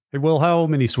Hey, Will, how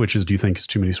many switches do you think is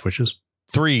too many switches?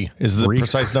 3 is the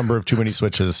precise number of too many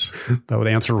switches. That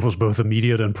answer was both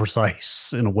immediate and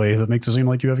precise in a way that makes it seem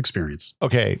like you have experience.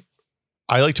 Okay.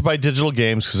 I like to buy digital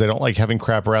games because I don't like having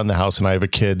crap around the house. And I have a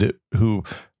kid who,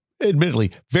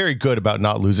 admittedly, very good about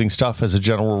not losing stuff as a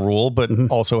general rule, but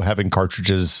also having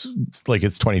cartridges. Like,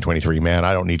 it's 2023, man.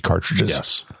 I don't need cartridges.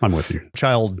 Yes, I'm with you.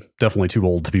 Child, definitely too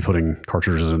old to be putting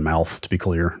cartridges in mouth, to be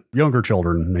clear. Younger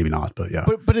children, maybe not, but yeah.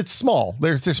 But it's small.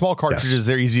 They're small cartridges. Yes.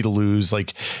 They're easy to lose.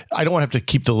 Like, I don't want to have to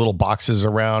keep the little boxes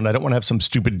around. I don't want to have some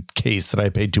stupid case that I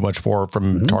paid too much for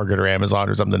from Target or Amazon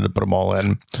or something to put them all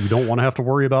in. You don't want to have to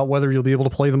worry about whether you'll be able to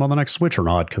play them on the next Switch or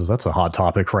not, because that's a hot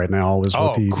topic right now, is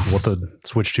what the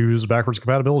Switch 2's backwards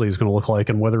compatibility is going to look like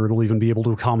and whether it'll even be able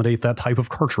to accommodate that type of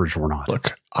cartridge or not.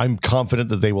 Look, I'm confident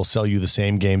that they will sell you the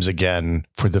same games again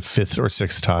for the 5th or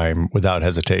 6th time without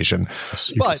hesitation.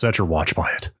 Yes, you can set your watch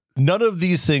by it. None of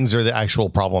these things are the actual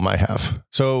problem I have.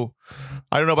 So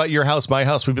I don't know about your house. My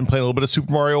house, we've been playing a little bit of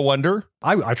Super Mario Wonder.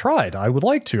 I tried. I would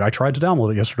like to. I tried to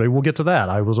download it yesterday. We'll get to that.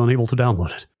 I was unable to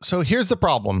download it. So here's the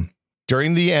problem.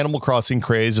 During the Animal Crossing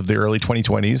craze of the early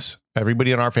 2020s,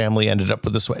 everybody in our family ended up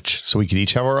with a Switch. So we could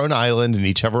each have our own island and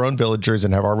each have our own villagers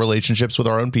and have our relationships with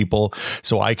our own people.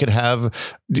 So I could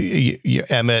have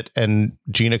Emmett and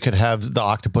Gina could have the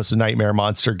octopus nightmare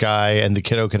monster guy and the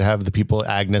kiddo could have the people,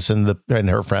 Agnes and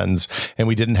her friends. And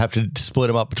we didn't have to split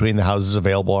them up between the houses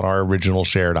available on our original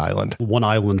shared island. One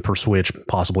island per Switch,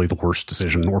 possibly the worst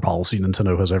decision or policy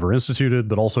Nintendo has ever instituted.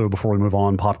 But also, before we move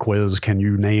on, pop quiz, can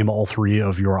you name all 3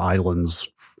 of your islands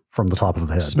from the top of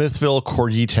the head? Smithville,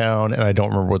 Corgi Town, and I don't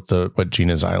remember what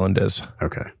Gina's island is.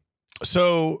 Okay.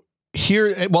 So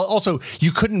here, well, also,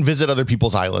 you couldn't visit other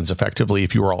people's islands effectively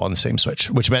if you were all on the same Switch,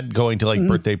 which meant going to like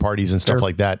birthday parties and stuff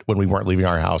like that when we weren't leaving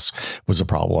our house was a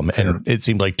problem. And it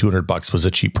seemed like $200 was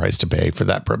a cheap price to pay for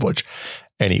that privilege.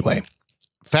 Anyway,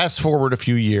 fast forward a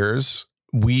few years.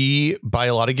 We buy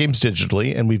a lot of games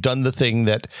digitally, and we've done the thing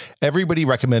that everybody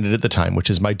recommended at the time, which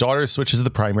is my daughter's Switch is the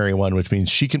primary one, which means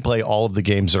she can play all of the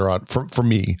games that are on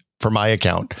for my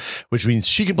account, which means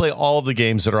she can play all of the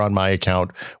games that are on my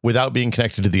account without being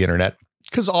connected to the internet.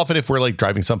 Because often if we're like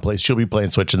driving someplace, she'll be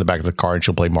playing Switch in the back of the car and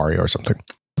she'll play Mario or something.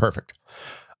 Perfect.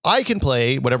 I can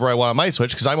play whatever I want on my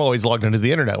Switch because I'm always logged into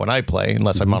the internet when I play,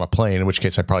 unless I'm on a plane, in which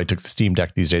case I probably took the Steam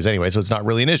Deck these days anyway, so it's not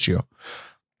really an issue.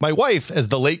 My wife, as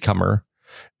the latecomer,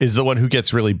 is the one who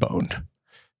gets really boned,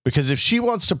 because if she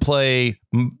wants to play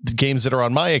games that are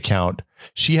on my account,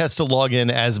 she has to log in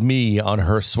as me on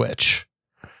her Switch,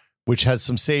 which has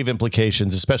some save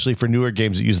implications, especially for newer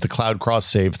games that use the cloud cross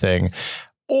save thing.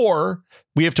 Or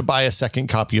we have to buy a second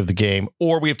copy of the game,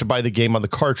 or we have to buy the game on the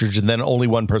cartridge, and then only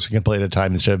one person can play at a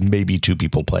time instead of maybe 2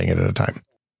 people playing it at a time.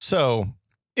 So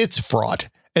it's fraud.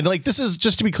 And like, this is,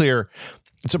 just to be clear,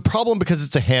 it's a problem because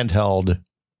it's a handheld,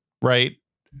 right?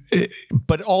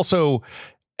 But also,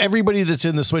 everybody that's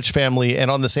in the Switch family and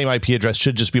on the same IP address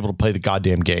should just be able to play the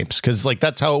goddamn games, because like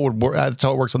that's how it would work. That's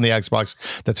how it works on the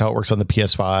Xbox. That's how it works on the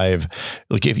PS5.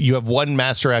 Like, if you have one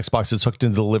master Xbox that's hooked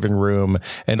into the living room,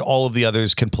 and all of the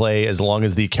others can play as long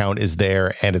as the account is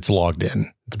there and it's logged in.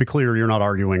 To be clear, you're not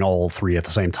arguing all 3 at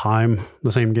the same time,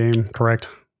 the same game, correct?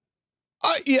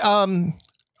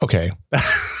 Okay.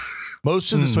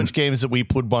 Most of the Switch games that we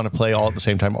would want to play all at the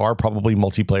same time are probably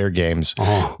multiplayer games.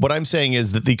 What I'm saying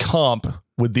is that the comp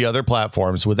with the other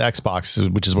platforms, with Xbox,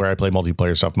 which is where I play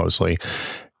multiplayer stuff mostly,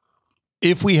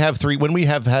 if we have when we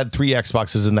have had 3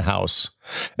 Xboxes in the house,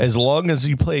 as long as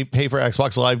you pay for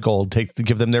Xbox Live Gold,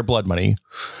 give them their blood money,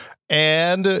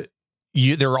 and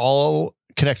they're all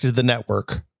connected to the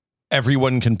network,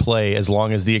 everyone can play as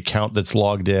long as the account that's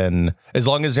logged in, as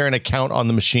long as they're an account on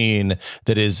the machine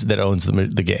that owns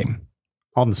the game.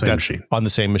 On the same machine. On the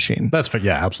same machine. That's fair.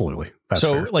 Yeah, absolutely. That's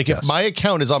so fair. Like, yes. If my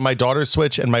account is on my daughter's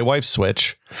Switch and my wife's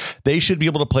Switch, they should be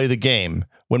able to play the game.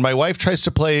 When my wife tries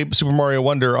to play Super Mario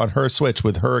Wonder on her Switch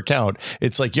with her account,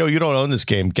 it's like, yo, you don't own this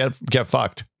game. Get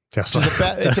fucked. Yes.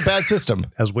 It's a bad system.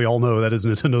 As we all know, that is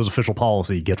Nintendo's official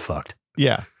policy. Get fucked.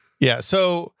 Yeah. Yeah.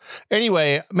 So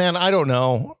anyway, man, I don't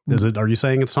know. Are you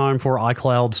saying it's time for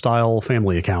iCloud style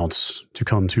family accounts to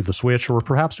come to the Switch, or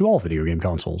perhaps to all video game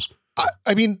consoles?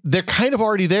 I mean, they're kind of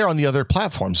already there on the other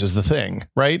platforms is the thing,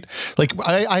 right? Like,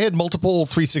 I had multiple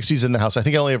 360s in the house. I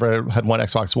think I only ever had one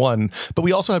Xbox One, but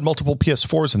we also had multiple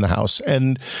PS4s in the house.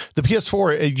 And the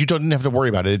PS4, you don't have to worry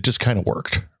about it. It just kind of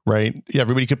worked, right?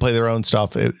 Everybody could play their own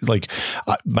stuff.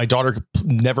 My daughter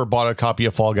never bought a copy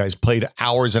of Fall Guys, played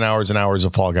hours and hours and hours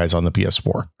of Fall Guys on the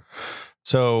PS4.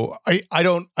 So I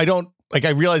don't like, I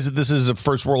realize that this is a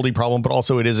first worldly problem, but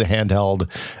also it is a handheld,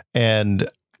 and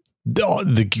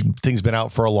the thing's been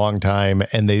out for a long time,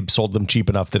 and they've sold them cheap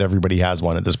enough that everybody has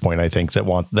one at this point, I think, that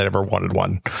ever wanted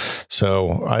one.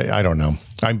 So I don't know.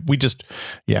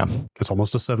 It's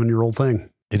almost a 7-year-old thing.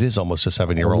 It is almost a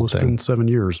 7-year-old thing. Been 7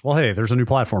 years. Well, hey, there's a new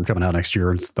platform coming out next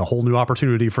year. It's the whole new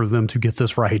opportunity for them to get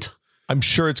this right. I'm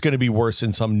sure it's going to be worse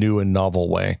in some new and novel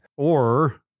way.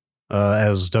 Or,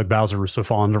 as Doug Bowser is so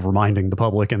fond of reminding the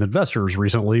public and investors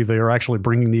recently, they are actually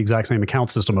bringing the exact same account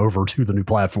system over to the new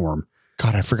platform.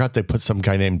 God, I forgot they put some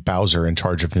guy named Bowser in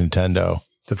charge of Nintendo.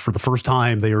 That for the first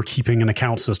time, they are keeping an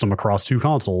account system across 2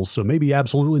 consoles, so maybe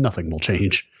absolutely nothing will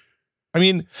change. I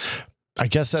mean, I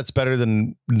guess that's better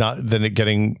than it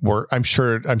getting worse. I'm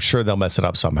sure they'll mess it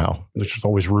up somehow. There's just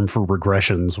always room for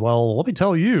regressions. Well, let me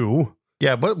tell you.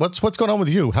 Yeah, what's going on with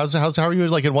you? How are you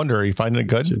like in Wonder? Are you finding it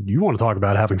good? You want to talk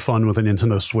about having fun with a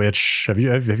Nintendo Switch? Have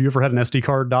you ever had an SD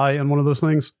card die in one of those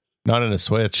things? Not in a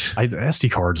Switch. SD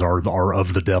cards are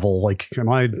of the devil. Like, am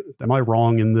I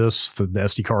wrong in this? The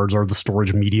SD cards are the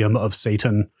storage medium of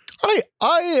Satan.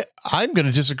 I'm going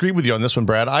to disagree with you on this one,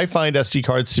 Brad. I find SD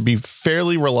cards to be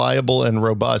fairly reliable and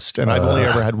robust, and I've only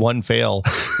ever had one fail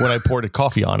when I poured a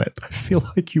coffee on it. I feel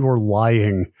like you are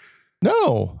lying.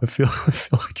 No, I feel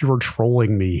like you are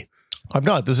trolling me. I'm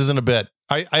not. This isn't a bit.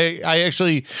 I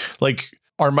actually like,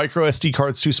 are micro SD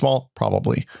cards too small?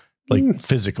 Probably, like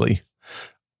physically.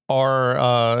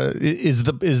 Is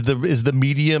the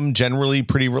medium generally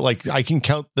pretty, like, I can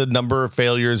count the number of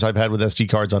failures I've had with SD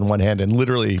cards on one hand, and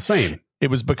literally same. It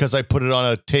was because I put it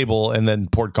on a table and then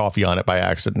poured coffee on it by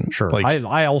accident. Sure. Like,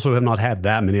 I also have not had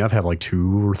that many. I've had like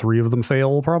 2 or 3 of them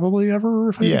fail probably ever,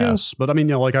 if I guess. But I mean,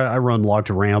 like I run log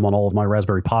to RAM on all of my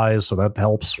Raspberry Pis, so that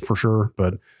helps for sure.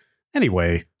 But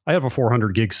anyway, I have a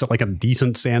 400 gig, like a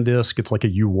decent SanDisk. It's like a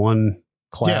U1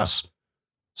 class.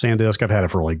 SanDisk. I've had it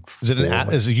for like. Is it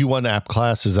is a U1 app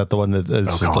class? Is that the one that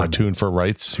is like tuned for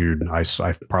writes? Dude, I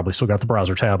probably still got the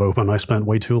browser tab open. I spent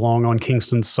way too long on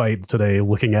Kingston's site today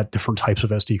looking at different types of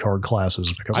SD card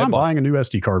classes because I'm buying a new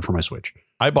SD card for my Switch.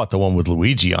 I bought the one with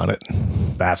Luigi on it.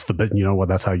 That's the bit. You know what?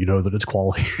 That's how you know that it's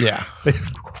quality. Yeah.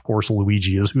 Of course,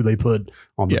 Luigi is who they put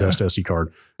on the best SD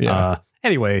card. Yeah.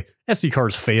 Anyway, SD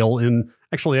cards fail in.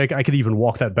 Actually, I could even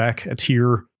walk that back a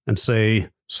tier and say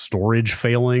storage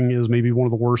failing is maybe one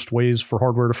of the worst ways for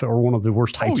hardware to fail, or one of the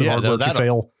worst types of hardware to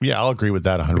fail. Yeah, I'll agree with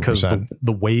that 100%. Because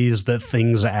the ways that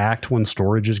things act when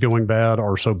storage is going bad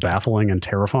are so baffling and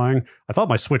terrifying. I thought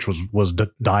my Switch was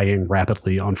dying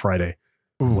rapidly on Friday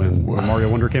when Mario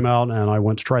Wonder came out, and I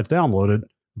went to try to download it,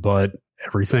 but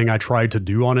everything I tried to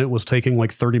do on it was taking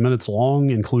like 30 minutes long,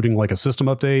 including like a system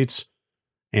update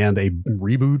and a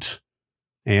reboot.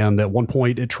 And at one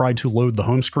point, it tried to load the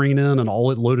home screen in, and all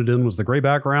it loaded in was the gray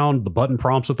background, the button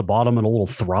prompts at the bottom, and a little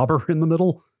throbber in the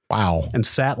middle. Wow. And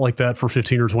sat like that for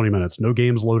 15 or 20 minutes. No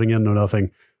games loading in, no nothing.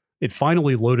 It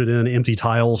finally loaded in empty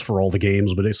tiles for all the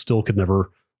games, but it still could never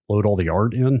load all the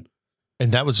art in.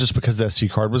 And that was just because the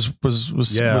SD card was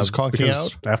conking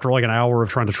out? After like an hour of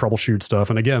trying to troubleshoot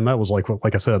stuff, and again, that was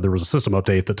like I said, there was a system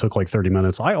update that took like 30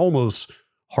 minutes. I almost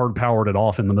hard powered it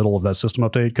off in the middle of that system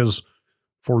update because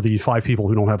for the 5 people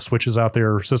who don't have Switches out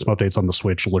there, system updates on the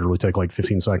Switch literally take like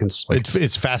 15 seconds. Like,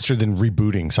 it's faster than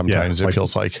rebooting sometimes, it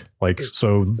feels like.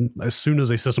 So as soon as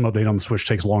a system update on the Switch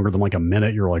takes longer than like a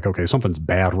minute, you're like, okay, something's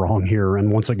bad wrong here.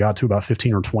 And once it got to about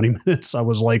 15 or 20 minutes, I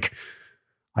was like,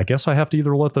 I guess I have to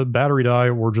either let the battery die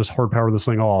or just hard power this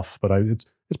thing off. But it's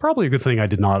probably a good thing I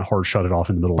did not hard shut it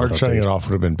off in the middle of the update. Hard shutting it off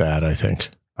would have been bad, I think.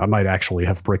 I might actually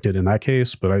have bricked it in that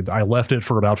case, but I left it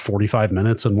for about 45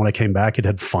 minutes. And when I came back, it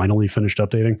had finally finished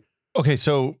updating. Okay,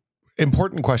 so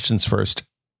important questions first.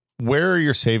 Where are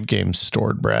your save games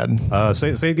stored, Brad?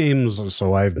 Save games.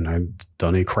 So I've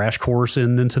done a crash course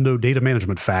in Nintendo data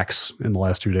management facts in the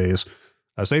last 2 days.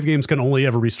 Save games can only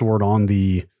ever be stored on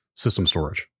the system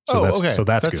storage. So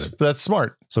that's good. That's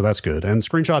smart. So that's good. And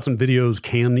screenshots and videos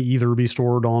can either be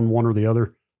stored on one or the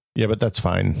other. Yeah, but that's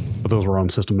fine. But those were on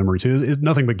system memory too.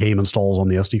 Nothing but game installs on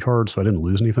the SD card, so I didn't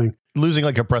lose anything. Losing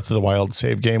like a Breath of the Wild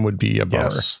save game would be a bummer.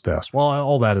 Yes. Well,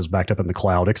 all that is backed up in the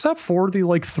cloud, except for the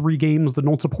like 3 games that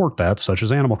don't support that, such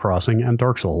as Animal Crossing and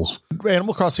Dark Souls.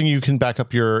 Animal Crossing, you can back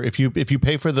up your if you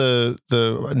pay for the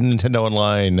Nintendo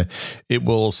Online,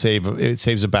 it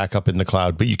saves a backup in the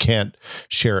cloud, but you can't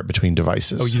share it between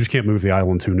devices. Oh, you just can't move the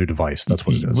island to a new device. That's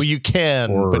what it is. Well, you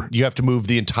can, but you have to move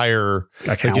the entire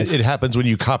account. Like it happens when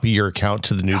you copy your account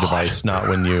to the new device, not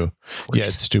when you. Yeah,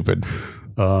 it's stupid.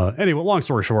 Anyway, long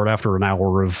story short, after an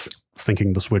hour of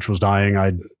thinking the Switch was dying,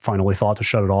 I finally thought to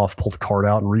shut it off, pull the card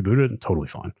out, and reboot it. And totally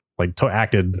fine. Like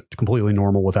acted completely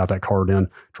normal without that card in.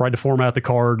 Tried to format the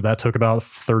card. That took about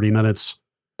 30 minutes.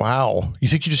 Wow. You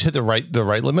think you just hit the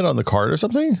right limit on the card or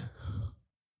something?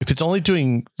 If it's only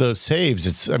doing the saves,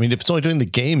 if it's only doing the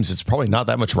games, it's probably not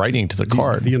that much writing to the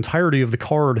card. The entirety of the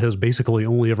card has basically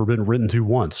only ever been written to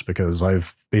once, because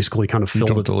I've basically kind of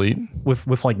filled it delete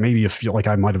with like maybe a few, like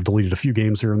I might have deleted a few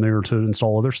games here and there to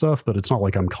install other stuff, but it's not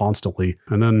like I'm constantly.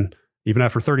 And then even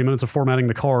after 30 minutes of formatting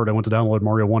the card, I went to download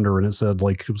Mario Wonder and it said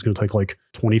like it was going to take like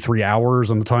 23 hours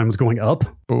and the time was going up.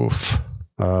 Oof.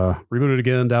 Rebooted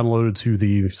again, downloaded to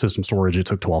the system storage. It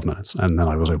took 12 minutes and then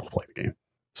I was able to play the game.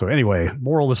 So anyway,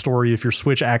 moral of the story, if your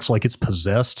Switch acts like it's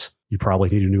possessed, you probably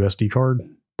need a new SD card.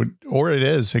 Or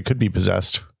it could be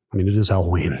possessed. I mean, it is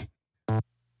Halloween.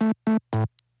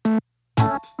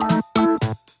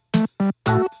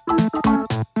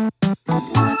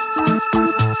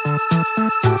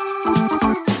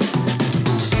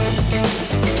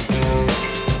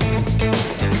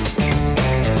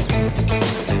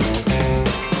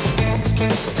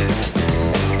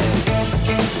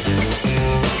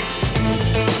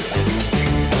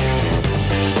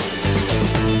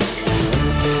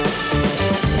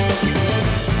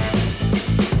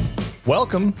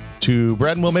 Welcome to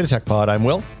Brad and Will Made a Tech Pod. I'm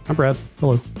Will. I'm Brad.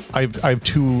 Hello. I have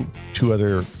two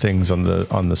other things on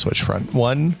the Switch front.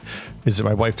 One is that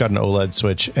my wife got an OLED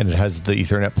Switch and it has the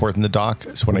Ethernet port in the dock.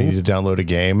 So when I need to download a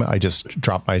game, I just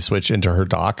drop my Switch into her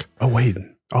dock. Oh wait.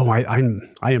 Oh, I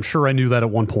am sure I knew that at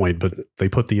one point, but they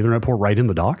put the Ethernet port right in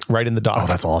the dock? Right in the dock. Oh,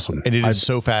 that's awesome. And it is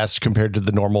so fast compared to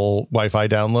the normal Wi-Fi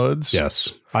downloads.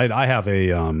 Yes. I have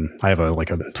a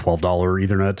like a $12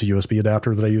 Ethernet to USB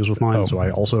adapter that I use with mine. Oh. So I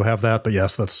also have that. But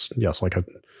yes, like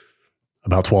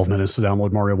about 12 minutes to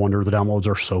download Mario Wonder. The downloads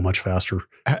are so much faster.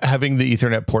 Having the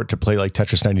Ethernet port to play like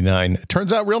Tetris 99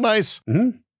 turns out real nice.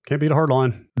 Mm-hmm. Can't beat a hard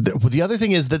line. The other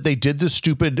thing is that they did the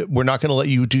stupid, we're not going to let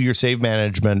you do your save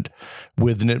management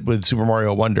with Super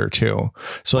Mario Wonder too.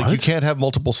 So like you can't have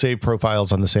multiple save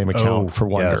profiles on the same account for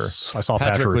Wonder. Yes. I saw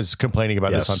Patrick was complaining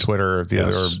about this on Twitter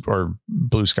or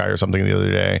Blue Sky or something the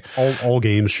other day. All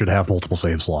games should have multiple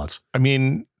save slots. I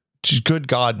mean, good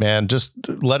God, man, just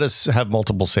let us have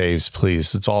multiple saves,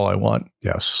 please. That's all I want.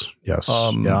 Yes.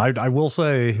 I will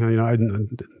say,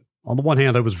 on the one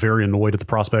hand, I was very annoyed at the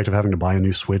prospect of having to buy a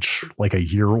new Switch like a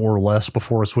year or less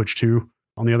before a Switch 2.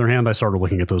 On the other hand, I started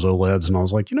looking at those OLEDs and I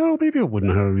was like, maybe it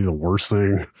wouldn't be the worst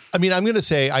thing. I mean, I'm going to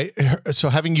say, so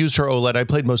having used her OLED, I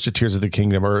played most of Tears of the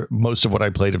Kingdom, or most of what I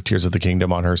played of Tears of the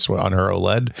Kingdom on her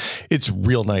OLED. It's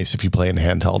real nice if you play in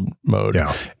handheld mode.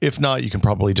 Yeah. If not, you can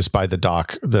probably just buy the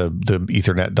dock, the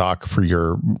Ethernet dock for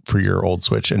your old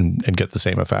Switch and get the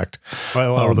same effect.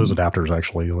 Or those adapters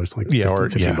actually, it's like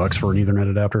 $15 for an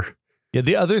Ethernet adapter. Yeah.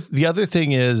 The other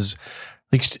thing is,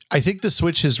 like, I think the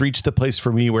Switch has reached the place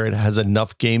for me where it has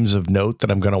enough games of note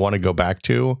that I'm going to want to go back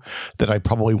to, that I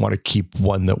probably want to keep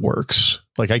one that works.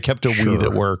 Like I kept a Wii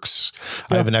that works.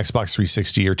 Yeah. I have an Xbox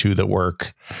 360 or two that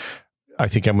work. I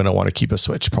think I'm going to want to keep a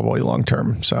Switch probably long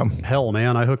term. So hell,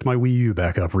 man, I hooked my Wii U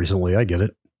back up recently. I get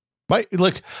it.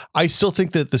 I still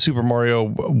think that the Super Mario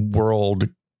World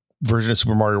version of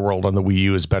Super Mario World on the Wii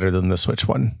U is better than the Switch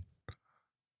one.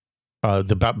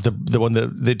 The one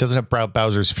that doesn't have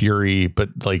Bowser's Fury, but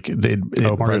like it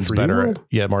runs better. World?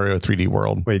 Yeah, Mario 3D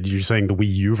World. Wait, you're saying the Wii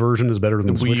U version is better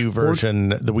than the Wii U version?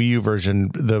 The Wii U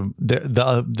version,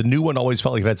 the new one always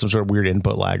felt like it had some sort of weird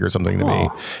input lag or something to me.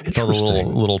 It felt a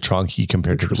little chunky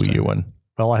compared to the Wii U one.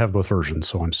 Well, I have both versions,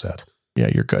 so I'm set. Yeah,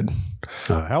 you're good.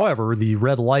 However, the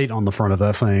red light on the front of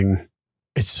that thing,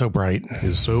 it's so bright,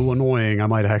 is so annoying. I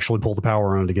might actually pull the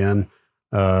power on it again.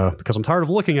 Because I'm tired of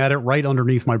looking at it right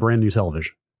underneath my brand new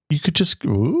television. You could just, good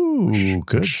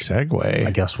segue.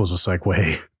 I guess was a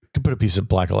segue. You could put a piece of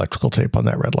black electrical tape on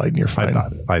that red light and you're fine.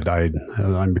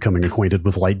 I'm becoming acquainted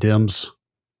with light dims.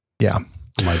 Yeah.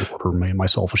 I might order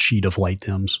myself a sheet of light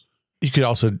dims. You could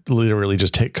also literally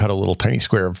just cut a little tiny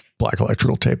square of black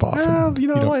electrical tape off.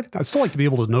 I still like to be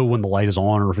able to know when the light is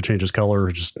on or if it changes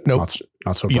color. Just not so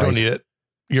bright. You don't need it.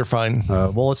 You're fine.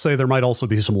 Well, let's say there might also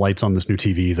be some lights on this new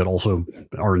TV that also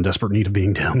are in desperate need of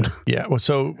being dimmed. Yeah. Well,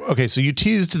 so you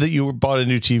teased that you bought a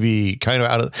new TV kind of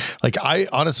out of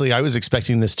I was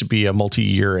expecting this to be a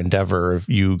multi-year endeavor of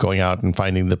you going out and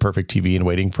finding the perfect TV and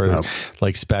waiting for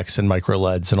specs and micro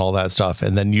LEDs and all that stuff.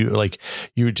 And then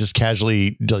you just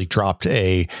casually dropped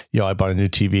I bought a new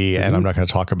TV and I'm not going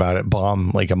to talk about it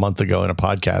bomb like a month ago in a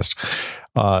podcast.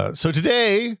 So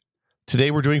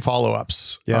Today we're doing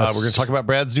follow-ups. Yes. We're going to talk about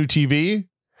Brad's new TV.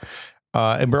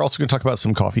 And we're also going to talk about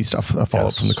some coffee stuff, a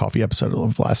follow-up from the coffee episode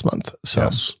of last month. So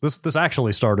this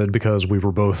actually started because we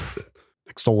were both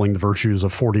extolling the virtues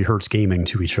of 40 hertz gaming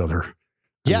to each other. And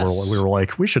yes. We were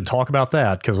like, we should talk about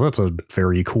that because that's a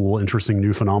very cool, interesting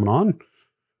new phenomenon.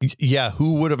 Yeah,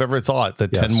 who would have ever thought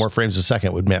that 10 more frames a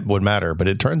second would matter? But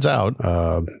it turns out.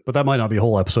 But that might not be a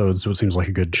whole episode, so it seems like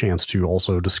a good chance to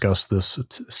also discuss this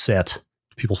set.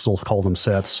 People still call them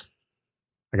sets.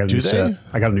 I got a new set.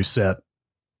 I got a new set.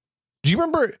 Do you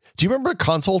remember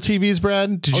console TVs,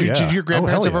 Brad? Did your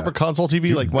grandparents ever have a console TV?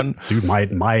 Dude, like one? Dude,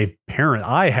 my parent,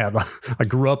 I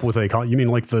grew up with you mean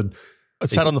like it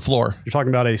sat on the floor. You're talking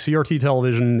about a CRT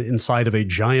television inside of a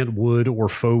giant wood or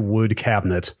faux wood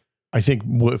cabinet. I think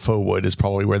faux wood is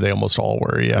probably where they almost all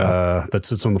were. Yeah. That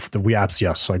sits on the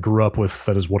yes. I grew up with,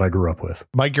 that is what I grew up with.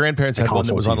 My grandparents had one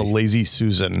that was on a Lazy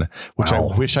Susan, which I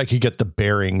wish I could get the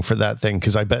bearing for that thing.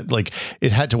 Cause I bet like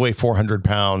it had to weigh 400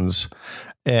 pounds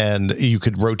and you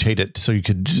could rotate it. So you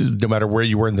could, no matter where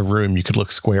you were in the room, you could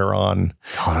look square on.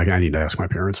 God, I need to ask my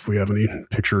parents if we have any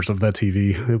pictures of that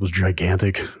TV. It was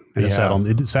gigantic. And it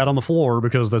sat on the floor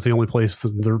because that's the only place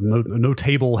that no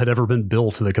table had ever been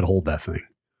built that could hold that thing.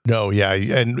 No, yeah,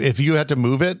 and if you had to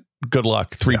move it, good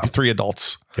luck. Three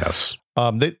adults. Yes.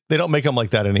 They don't make them like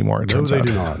that anymore. No, they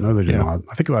do not. No, they do not.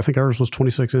 I think ours was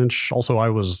 26-inch. Also, I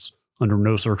was under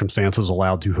no circumstances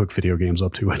allowed to hook video games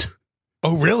up to it.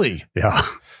 Oh, really? Yeah.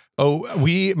 Oh,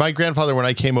 my grandfather, when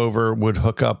I came over, would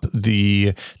hook up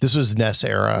this was NES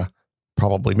era.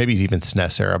 Probably, maybe even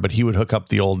SNES era, but he would hook up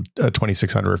the old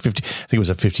 2600 or 50. I think it was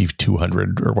a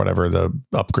 5200 or whatever the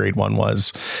upgrade one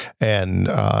was, and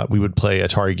we would play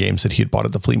Atari games that he had bought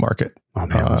at the flea market. Oh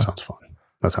man, that sounds fun.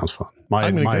 That sounds fun.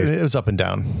 It was up and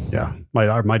down. Yeah,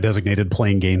 my designated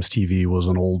playing games TV was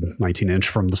an old 19-inch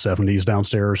from the 70s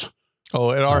downstairs.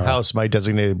 Oh, at our house, my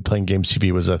designated playing games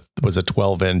TV was a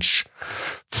 12-inch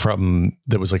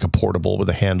that was like a portable with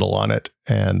a handle on it,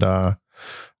 and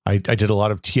I did a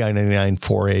lot of TI-99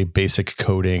 4A basic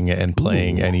coding and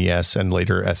playing NES and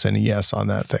later SNES on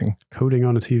that thing. Coding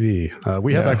on a TV.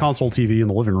 We had that console TV in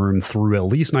the living room through at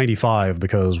least 95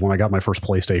 because when I got my first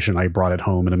PlayStation, I brought it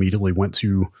home and immediately went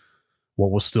to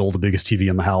what was still the biggest TV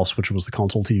in the house, which was the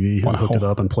console TV. Wow. And hooked it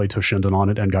up and played Toshinden on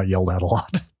it and got yelled at a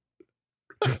lot.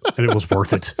 And it was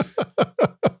worth it.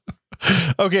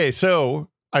 Okay, so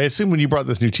I assume when you brought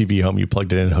this new TV home, you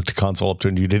plugged it in and hooked a console up to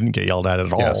it and you didn't get yelled at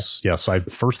all. Yes.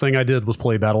 First thing I did was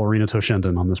play Battle Arena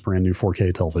Toshinden on this brand new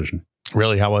 4K television.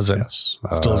 Really? How was it? Yes.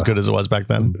 Still as good as it was back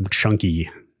then? Chunky.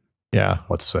 Yeah.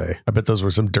 Let's say. I bet those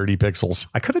were some dirty pixels.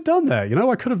 I could have done that.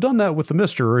 I could have done that with the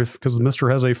Mister because the Mister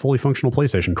has a fully functional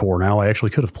PlayStation core now. I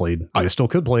actually could have played. I still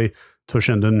could play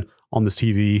Toshinden on this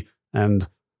TV. And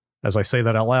as I say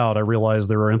that out loud, I realize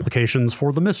there are implications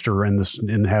for the Mister in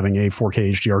having a 4K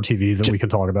HDR TV that we can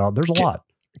talk about. There's a lot.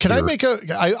 Can I make can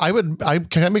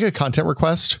I make a content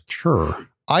request? Sure.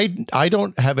 I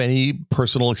don't have any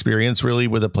personal experience really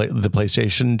with the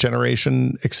PlayStation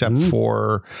generation except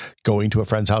for going to a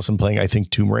friend's house and playing, I think,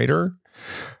 Tomb Raider.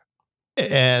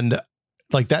 And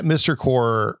like that Mr.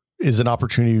 Core is an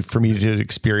opportunity for me to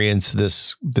experience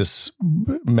this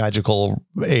magical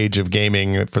age of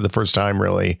gaming for the first time,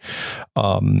 really.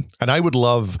 And I would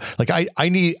love, like, I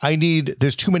need,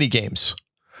 there's too many games.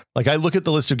 Like I look at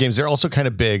the list of games, they're also kind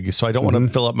of big, so I don't want to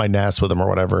fill up my NAS with them or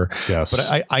whatever. Yes.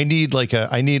 But I need like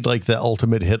the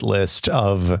ultimate hit list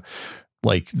of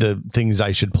like the things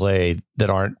I should play that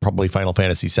aren't probably Final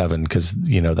Fantasy VII, because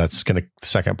that's the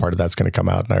second part of that's gonna come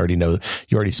out, and I already know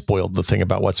you already spoiled the thing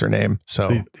about what's her name.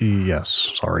 So yes,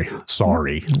 sorry.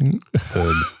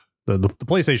 The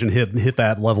PlayStation hit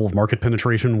that level of market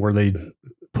penetration where they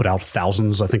put out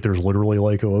thousands. I think there's literally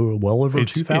like well over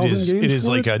 2,000 games. It is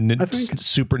like a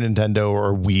Super Nintendo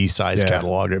or Wii size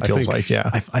catalog. It feels like, yeah.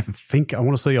 I think I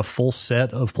want to say a full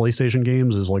set of PlayStation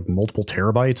games is like multiple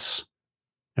terabytes,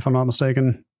 if I'm not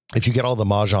mistaken. If you get all the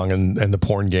Mahjong and the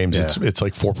porn games, it's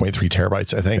like 4.3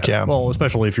 terabytes, I think. Yeah. Well,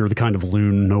 especially if you're the kind of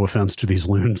loon, no offense to these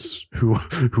loons who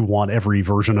want every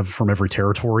version from every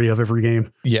territory of every game.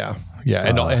 Yeah. Yeah.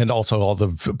 And also all the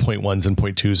 0.1s and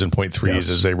 0.2s and 0.3s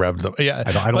as they rev them. Yeah.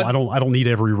 I don't need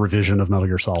every revision of Metal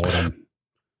Gear Solid.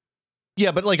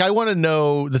 Yeah, but like I want to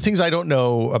know the things I don't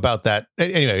know about that.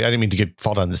 Anyway, I didn't mean to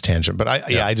fall down this tangent, but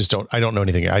I just don't know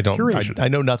anything. I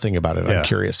know nothing about it. I'm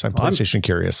curious. I'm PlayStation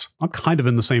curious. I'm kind of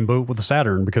in the same boat with the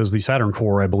Saturn because the Saturn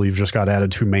core, I believe, just got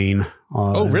added to main.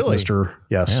 Oh, really?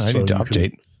 Yes. Man, I need to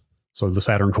update. So the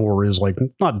Saturn core is like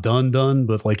not done,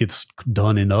 but like it's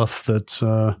done enough that.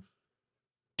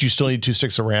 Do you still need 2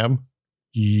 sticks of RAM?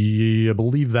 Yeah, I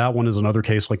believe that one is another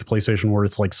case like the PlayStation where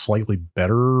it's like slightly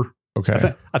better.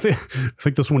 Okay. I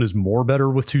think this one is more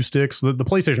better with 2 sticks. The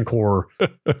PlayStation core,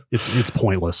 it's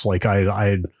pointless. Like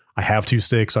I have 2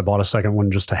 sticks. I bought a second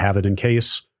one just to have it in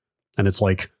case. And it's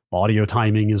like audio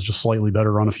timing is just slightly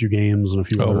better on a few games and a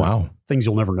few other things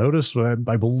you'll never notice. But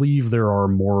I believe there are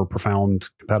more profound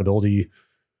compatibility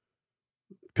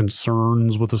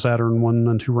concerns with the Saturn 1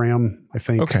 and 2 RAM, I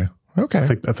think. Okay. I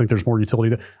think there's more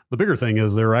utility. The bigger thing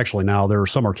is there are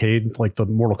some arcade, like the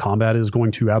Mortal Kombat is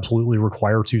going to absolutely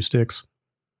require 2 sticks.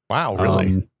 Wow,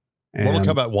 really?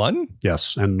 Mortal Kombat 1?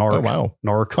 Yes, and Narc. Oh, wow.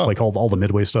 Narc, like all the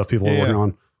Midway stuff people are working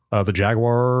on. The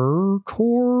Jaguar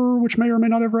core, which may or may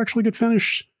not ever actually get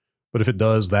finished. But if it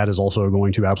does, that is also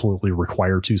going to absolutely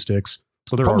require 2 sticks.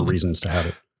 So there are reasons to have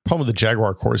it. Problem with the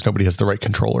Jaguar core is nobody has the right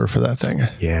controller for that thing.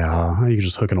 Yeah, you can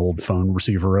just hook an old phone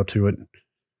receiver up to it.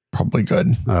 Probably good.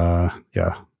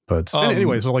 Yeah. But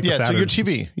anyway, so like the Saturn. So your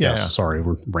TV. Yeah. Sorry,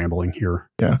 we're rambling here.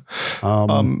 Yeah.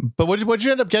 But what'd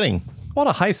you end up getting? Bought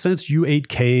a Hisense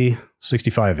U8K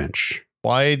 65-inch.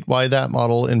 Why that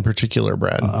model in particular,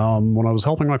 Brad? When I was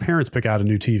helping my parents pick out a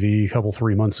new TV a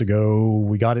 3 months ago,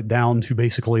 we got it down to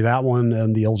basically that one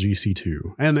and the LG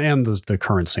C2 and the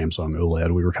current Samsung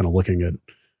OLED. We were kind of looking at,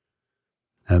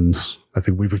 and I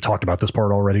think we've talked about this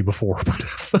part already before, but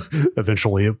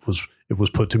eventually it was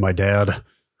put to my dad.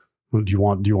 Do you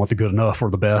want the good enough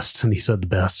or the best? And he said the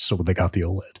best, so they got the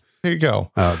OLED. There you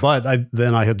go. But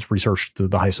I had researched the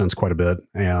Hisense quite a bit,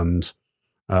 and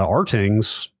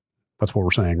Artings. That's what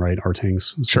we're saying, right?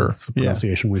 Artings. Sure. That's the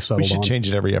pronunciation we've settled on. We should change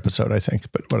it every episode, I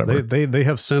think, but whatever. They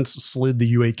have since slid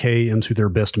the U8K into their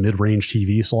best mid-range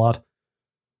TV slot.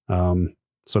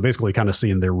 So basically kind of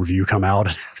seeing their review come out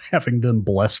and having them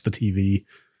bless the TV.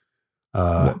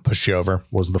 That pushed you over.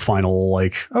 Was the final,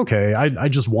 like, okay, I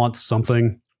just want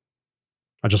something.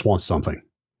 I just want something.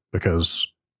 Because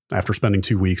after spending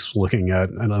 2 weeks looking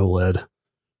at an OLED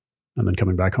and then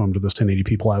coming back home to this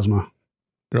 1080p plasma,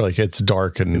 you're like, it's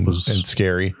dark and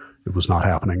scary. It was not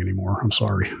happening anymore. I'm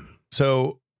sorry.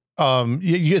 So,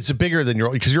 it's bigger than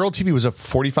because your old TV was a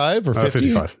 45 or 50?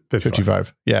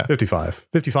 55. Yeah. 55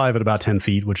 at about 10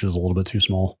 feet, which is a little bit too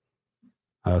small.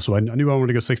 So I knew I wanted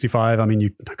to go 65. I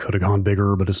mean, I could have gone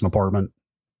bigger, but it's an apartment.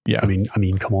 Yeah. I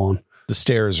mean, come on. The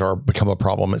stairs become a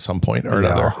problem at some point or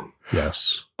another.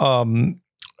 Yes.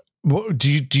 Do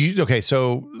you okay,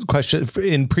 so question: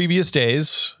 in previous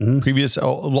days, many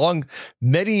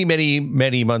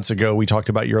months ago, we talked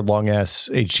about your long ass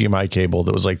HDMI cable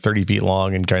that was like 30 feet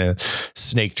long and kind of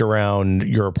snaked around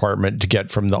your apartment to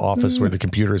get from the office where the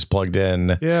computer is plugged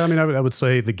in. Yeah, I mean, I would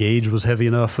say the gauge was heavy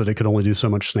enough that it could only do so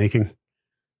much snaking.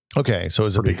 Okay, so it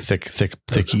was a big,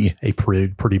 thicky, a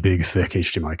pretty big, thick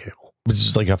HDMI cable. It's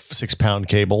just like a 6-pound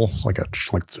cable. It's like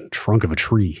the trunk of a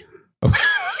tree.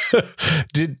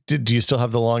 Do you still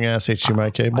have the long ass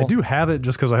HDMI cable? I do have it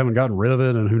just because I haven't gotten rid of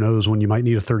it, and who knows when you might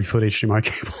need a 30-foot HDMI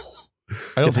cable.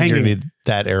 I don't think you're going to need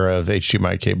that era of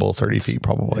HDMI cable 30 feet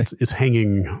probably. It's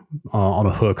hanging on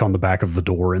a hook on the back of the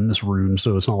door in this room,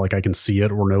 so it's not like I can see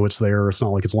it or know it's there. It's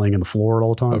not like it's laying in the floor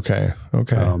all the time. Okay.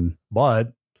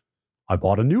 But I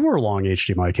bought a newer long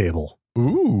HDMI cable.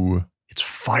 Ooh. It's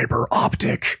fiber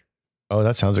optic. Oh,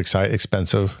 that sounds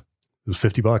expensive. It was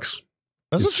 $50.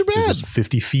 That's not too bad. It was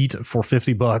 50 feet for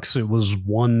 $50. It was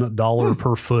 $1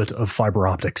 per foot of fiber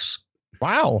optics.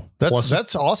 Wow.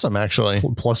 That's awesome, actually.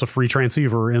 Plus a free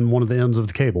transceiver in one of the ends of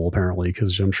the cable, apparently,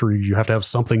 because I'm sure you have to have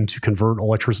something to convert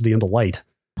electricity into light.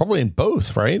 Probably in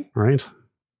both, right? Right.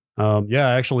 Yeah,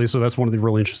 actually. So that's one of the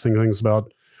really interesting things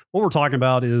about what we're talking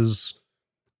about is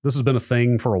this has been a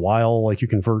thing for a while. Like you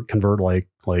convert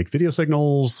like video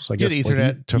signals, I guess.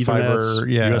 Ethernet to fiber.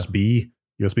 Yeah. USB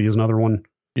is another one.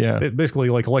 Yeah. Basically,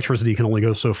 like electricity can only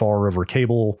go so far over a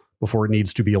cable before it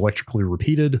needs to be electrically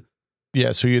repeated.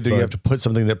 Yeah. So you have to put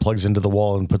something that plugs into the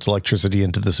wall and puts electricity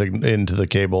into the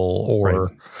cable,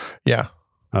 or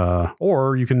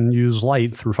or you can use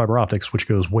light through fiber optics, which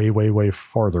goes way, way, way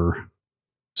farther.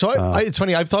 So it's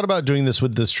funny. I've thought about doing this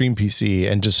with the Stream PC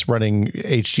and just running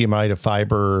HDMI to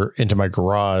fiber into my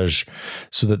garage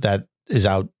so that is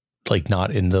out, like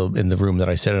not in the room that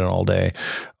I sit in all day.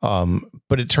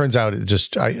 But it turns out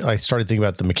I started thinking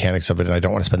about the mechanics of it, and I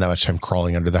don't want to spend that much time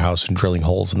crawling under the house and drilling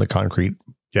holes in the concrete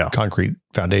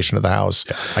foundation of the house.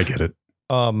 Yeah, I get it.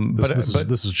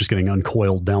 This is just getting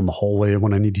uncoiled down the hallway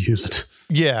when I need to use it.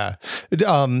 Yeah.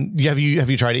 Have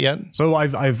you tried it yet? So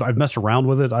I've messed around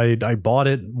with it. I bought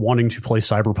it wanting to play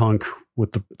Cyberpunk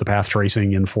with the path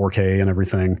tracing in 4K and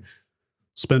everything.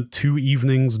 Spent 2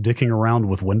 evenings dicking around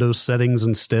with Windows settings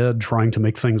instead, trying to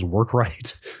make things work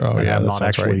right. Oh, yeah. I'm not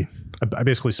actually. Right. I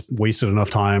basically wasted enough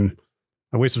time.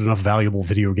 I wasted enough valuable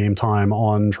video game time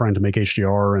on trying to make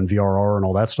HDR and VRR and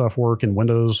all that stuff work in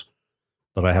Windows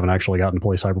that I haven't actually gotten to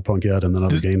play Cyberpunk yet. And then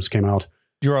other games came out.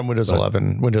 You're on Windows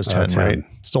 11, Windows 10, 10, right?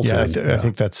 Still 10.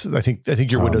 I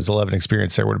think your Windows 11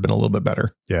 experience there would have been a little bit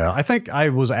better. Yeah, I think I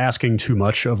was asking too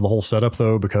much of the whole setup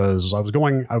though, because I was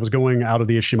going out of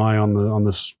the HDMI on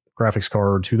this graphics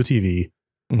card to the TV,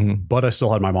 but I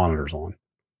still had my monitors on.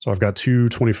 So I've got two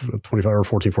 25 or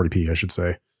 1440p, I should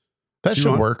say. That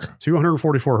should work.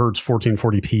 244 hertz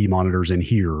 1440p monitors in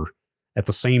here at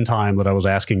the same time that I was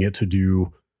asking it to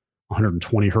do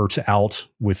 120 hertz out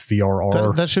with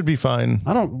VRR. That should be fine.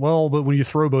 But when you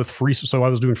throw both so I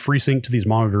was doing FreeSync to these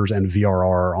monitors and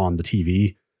VRR on the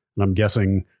TV, and I'm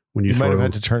guessing when you might have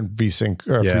had to turn VSync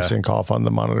or FreeSync off on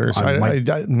the monitors. My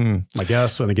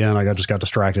guess, and again, I just got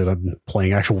distracted. I'm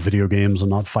playing actual video games and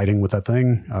not fighting with that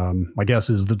thing. My guess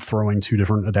is that throwing two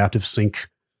different adaptive sync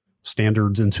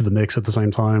standards into the mix at the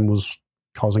same time was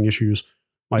causing issues.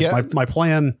 My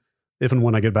plan, if and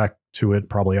when I get back to it,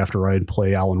 probably after I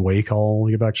play Alan Wake, I'll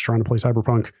get back to trying to play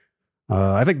Cyberpunk.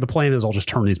 I think the plan is I'll just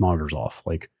turn these monitors off,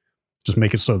 like just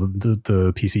make it so that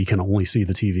the PC can only see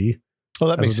the TV. Oh,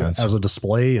 that makes sense. As a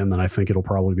display, and then I think it'll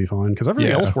probably be fine because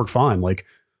everything else worked fine. Like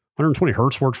 120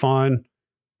 hertz worked fine.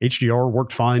 HDR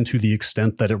worked fine to the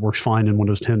extent that it works fine in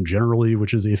Windows 10 generally,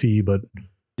 which is iffy, but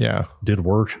did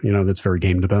work. That's very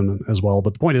game dependent as well.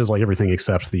 But the point is, like, everything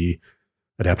except the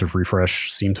adaptive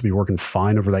refresh seemed to be working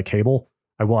fine over that cable.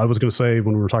 I was going to say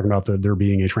when we were talking about there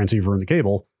being a transceiver in the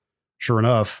cable, sure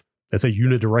enough, it's a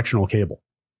unidirectional cable.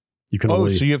 You can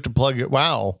so you have to plug it.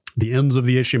 Wow. The ends of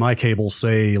the HDMI cable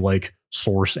say like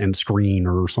source and screen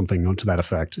or something to that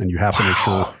effect, and you have to make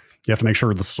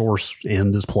sure the source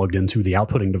end is plugged into the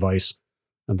outputting device,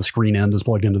 and the screen end is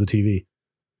plugged into the TV.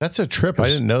 That's a trip. I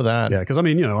didn't know that. Yeah, because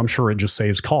I'm sure it just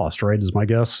saves cost, right? Is my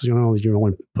guess. You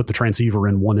only put the transceiver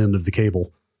in one end of the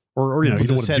cable, or you don't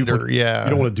want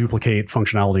to duplicate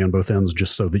functionality on both ends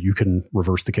just so that you can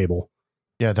reverse the cable.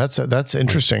 Yeah, that's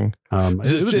interesting.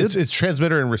 It's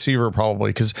transmitter and receiver probably,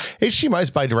 because HDMI is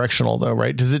bidirectional though,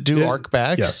 right? Does it do arc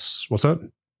back? Yes. What's that?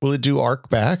 Will it do arc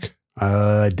back?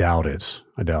 I doubt it.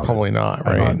 Probably not,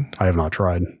 right? I have not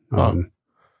tried.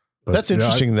 But that's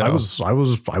interesting though. I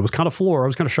was kind of floored. I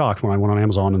was kind of shocked when I went on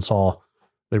Amazon and saw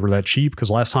they were that cheap,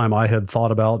 because last time I had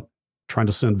thought about trying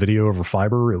to send video over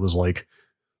fiber, it was like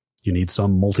you need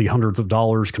some multi-hundreds of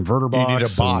dollars converter box. You need a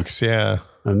box,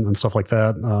 and stuff like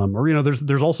that.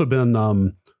 There's also been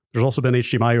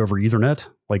HDMI over Ethernet,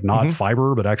 like not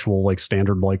fiber, but actual like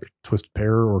standard like twisted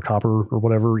pair or copper or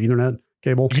whatever Ethernet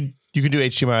cable. You can do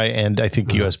HDMI and I think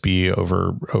USB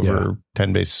over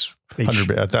 10 base.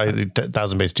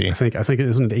 1,000 base T. I think it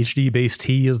isn't HD base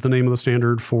T is the name of the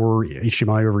standard for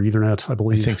HDMI over Ethernet, I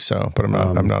believe. I think so, but I'm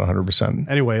not 100%.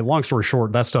 Anyway, long story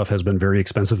short, that stuff has been very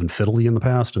expensive and fiddly in the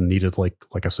past and needed like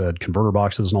I said, converter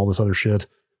boxes and all this other shit.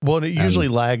 Well, it usually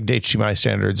lagged HDMI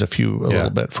standards a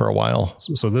little bit for a while.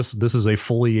 So this is a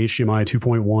fully HDMI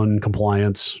 2.1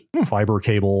 compliant fiber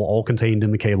cable, all contained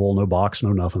in the cable, no box,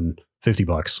 no nothing.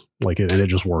 $50, and it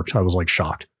just worked. I was like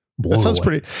shocked. That sounds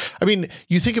pretty. I mean,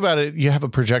 you think about it. You have a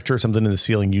projector or something in the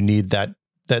ceiling. You need that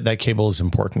cable is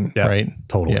important, right?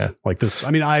 Totally. Yeah. Like this.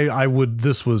 I mean,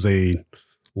 this was a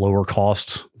lower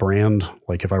cost brand.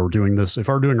 Like if I were doing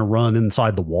a run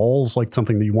inside the walls, like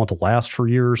something that you want to last for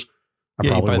years, I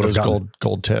probably would have gotten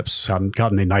gold tips,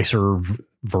 gotten a nicer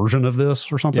version of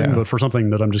this or something. Yeah. But for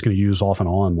something that I'm just going to use off and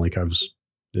on,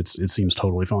 it seems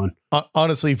totally fine.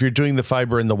 Honestly, if you're doing the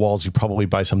fiber in the walls, you probably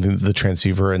buy something that the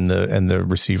transceiver and the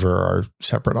receiver are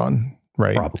separate on,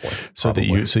 right? Probably. So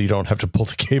you don't have to pull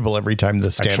the cable every time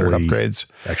the standard upgrades.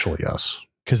 Actually, yes.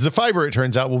 Because the fiber, it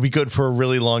turns out, will be good for a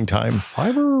really long time.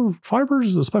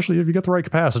 Fibers, especially if you get the right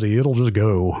capacity, it'll just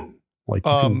go. Like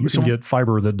you can get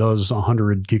fiber that does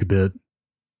 100 gigabit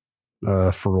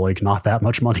for like not that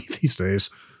much money these days.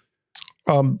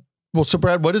 Well, so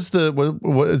Brad, what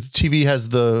TV has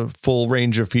the full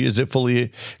range of features?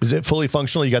 Is it fully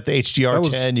functional? You got the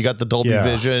HDR10, you got the Dolby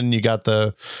Vision, you got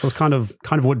the. That was kind of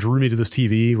what drew me to this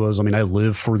TV was, I mean, I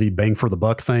live for the bang for the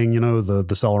buck thing,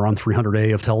 the Celeron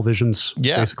 300A of televisions.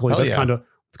 Yeah, basically that's kind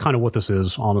of what this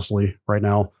is. Honestly, right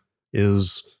now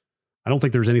is I don't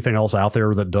think there's anything else out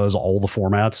there that does all the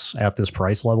formats at this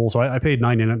price level. So I paid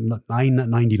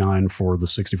 $9.99 for the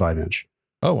 65 inch.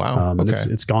 Oh wow! Okay.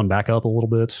 It's gone back up a little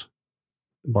bit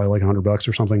by like $100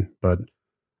 or something, but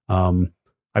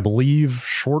I believe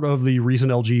short of the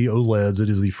recent LG OLEDs, it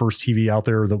is the first TV out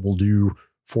there that will do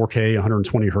 4K,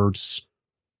 120 hertz,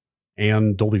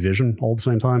 and Dolby Vision all at the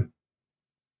same time.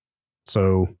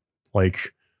 So, well,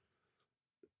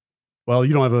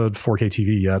 you don't have a 4K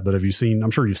TV yet, but I'm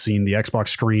sure you've seen the Xbox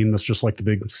screen that's just like the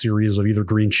big series of either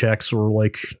green checks or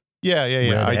like. Yeah.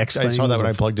 I saw that when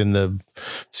I plugged in the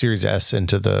Series S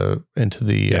into the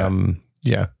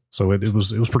So it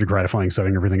was pretty gratifying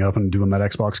setting everything up and doing that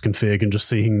Xbox config and just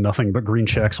seeing nothing but green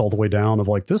checks all the way down of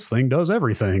like, this thing does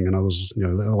everything. And I was,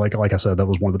 like I said, that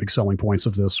was one of the big selling points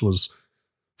of this was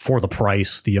for the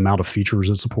price, the amount of features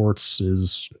it supports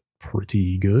is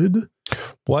pretty good.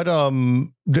 What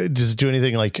does it do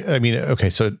anything like? I mean, okay,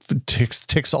 so it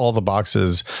ticks all the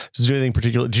boxes. Does it do anything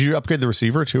particular? Did you upgrade the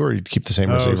receiver too, or you keep the same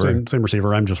receiver? Same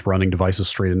receiver. I'm just running devices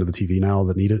straight into the TV now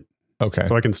that need it. Okay,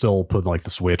 so I can still put like the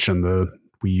Switch and the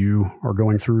Wii U are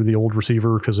going through the old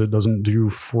receiver because it doesn't do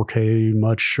 4K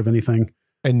much of anything.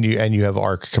 And you have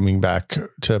ARC coming back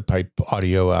to pipe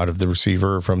audio out of the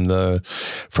receiver from the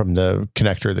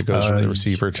connector that goes from the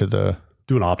receiver to the.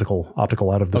 Do an optical out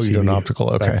of the TV. You do an optical,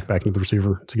 okay. Back into the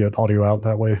receiver to get audio out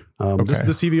that way. Okay.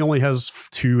 This TV only has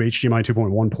 2 HDMI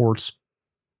 2.1 ports.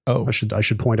 Oh, I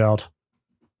should point out.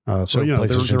 So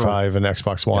PlayStation 5 and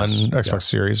Xbox One, Xbox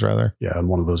Series rather. Yeah, and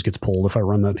one of those gets pulled if I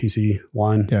run that PC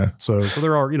line. Yeah. So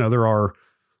there are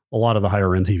a lot of the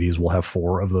higher end TVs will have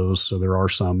 4 of those. So there are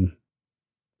some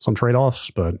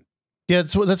trade-offs, but yeah,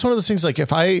 that's one of those things. Like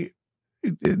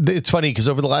it's funny because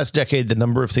over the last decade, the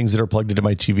number of things that are plugged into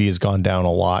my TV has gone down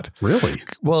a lot. Really?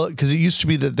 Well, because it used to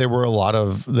be that there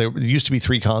used to be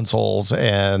 3 consoles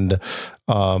and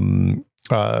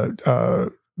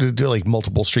like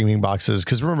multiple streaming boxes.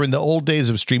 Because remember, in the old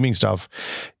days of streaming stuff,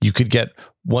 you could get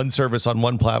one service on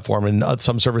one platform, and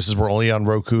some services were only on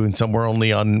Roku, and some were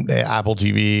only on Apple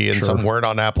TV, and some weren't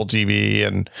on Apple TV,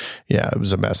 and yeah, it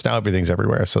was a mess. Now everything's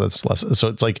everywhere, so that's less. So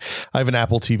it's like I have an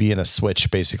Apple TV and a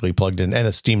Switch basically plugged in, and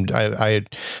a Steam. I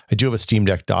do have a Steam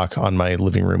Deck dock on my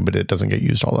living room, but it doesn't get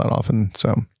used all that often.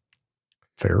 So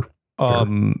fair. Yeah,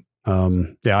 I'm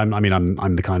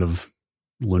the kind of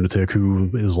lunatic who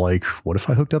is like, what if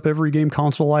I hooked up every game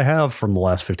console I have from the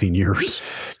last 15 years?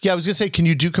 Yeah, I was gonna say, can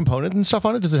you do component and stuff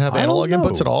on it? Does it have analog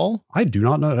inputs at all? I do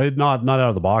not know. Not out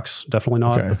of the box, definitely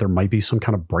not. Okay. But there might be some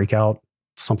kind of breakout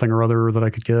something or other that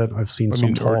I could get. I've seen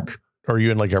some talk. Are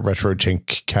you in like a retro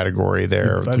tink category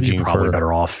there? You're probably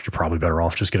better off. You're probably better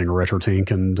off just getting a retro tink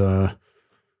and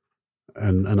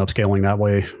upscaling that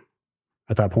way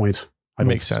at that point.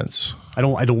 Makes sense. I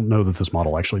don't know that this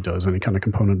model actually does any kind of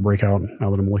component breakout now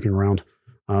that I'm looking around.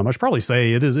 I should probably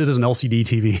say it is an LCD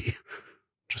TV,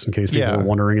 just in case people are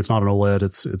wondering. It's not an OLED.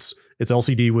 It's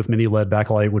LCD with mini LED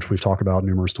backlight, which we've talked about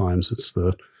numerous times. It's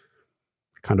the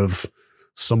kind of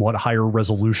somewhat higher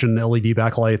resolution LED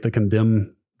backlight that can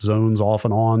dim zones off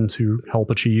and on to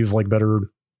help achieve like better,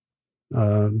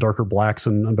 darker blacks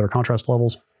and better contrast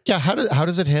levels. Yeah, how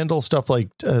does it handle stuff like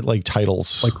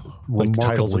titles, like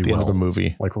titles at the end of a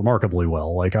movie, like remarkably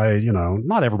well? Like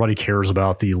not everybody cares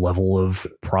about the level of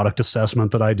product assessment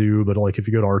that I do, but like if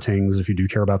you go to Artings, if you do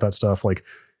care about that stuff, like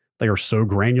they are so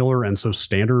granular and so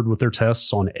standard with their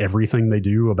tests on everything they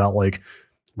do about like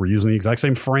we're using the exact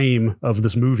same frame of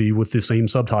this movie with the same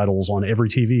subtitles on every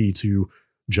TV to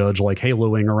judge like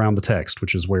haloing around the text,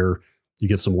 which is where you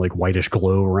get some like whitish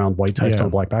glow around white text on a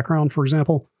black background, for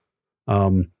example.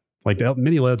 Like the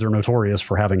mini LEDs are notorious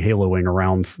for having haloing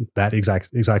around that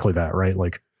exactly that, right?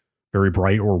 Like very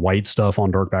bright or white stuff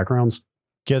on dark backgrounds.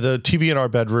 Yeah, the TV in our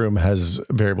bedroom has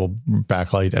variable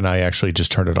backlight, and I actually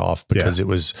just turned it off because it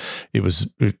was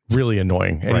really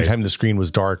annoying. Anytime the screen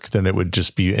was dark, then it would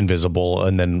just be invisible,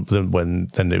 and then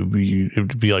it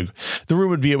would be like the room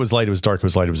would be, it was light, it was dark, it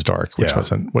was light, it was dark, which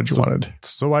wasn't what you wanted.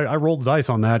 So I rolled the dice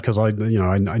on that because I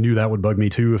knew that would bug me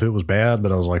too if it was bad,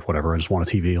 but I was like, whatever, I just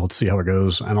want a TV. Let's see how it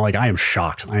goes. And I am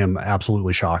shocked. I am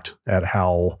absolutely shocked at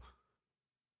how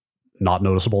not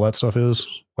noticeable that stuff is.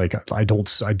 Like I don't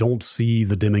see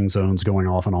the dimming zones going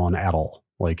off and on at all.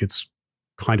 Like it's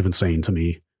kind of insane to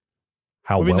me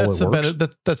how that's it works.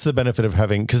 That's the benefit of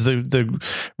having, because the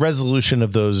resolution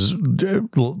of those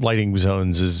lighting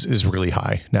zones is really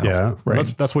high now. Yeah, right.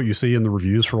 That's what you see in the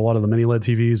reviews for a lot of the mini LED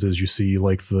TVs. Is you see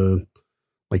like the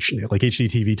like HD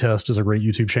TV Test is a great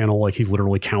YouTube channel. Like he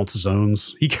literally counts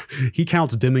zones. He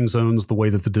counts dimming zones the way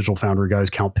that the Digital Foundry guys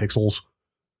count pixels.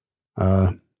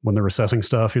 When they're assessing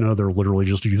stuff, they're literally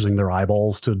just using their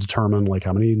eyeballs to determine like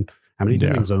how many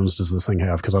dimming zones does this thing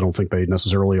have? Because I don't think they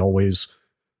necessarily always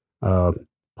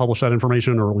publish that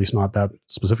information, or at least not that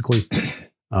specifically.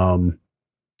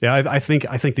 I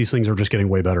think these things are just getting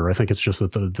way better. I think it's just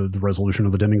that the resolution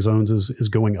of the dimming zones is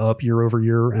going up year over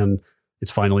year, and it's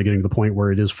finally getting to the point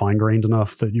where it is fine grained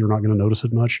enough that you're not going to notice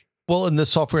it much. Well, and the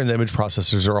software and the image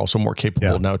processors are also more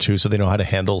capable now too. So they know how to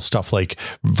handle stuff like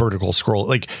vertical scroll,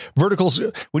 like verticals.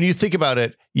 When you think about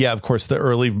it, yeah, of course, the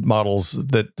early models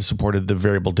that supported the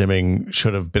variable dimming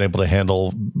should have been able to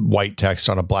handle white text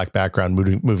on a black background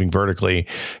moving vertically,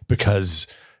 because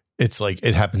it's like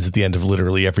it happens at the end of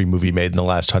literally every movie made in the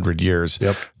last 100 years.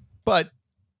 Yep. But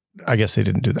I guess they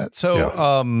didn't do that. So,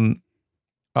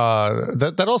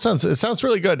 that all sounds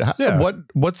really good. Yeah.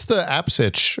 What's the app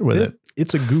sitch with it?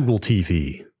 It's a Google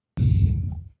TV.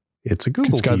 It's a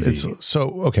Google TV.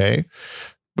 Okay.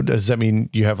 Does that mean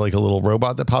you have like a little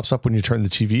robot that pops up when you turn the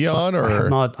TV on? Or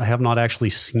I have not actually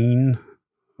seen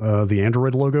the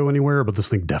Android logo anywhere, but this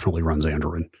thing definitely runs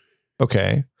Android.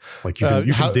 Okay. Like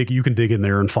you can dig in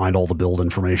there and find all the build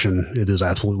information. It is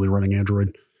absolutely running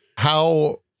Android.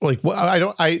 How? Like,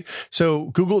 well, so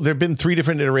Google, there've been 3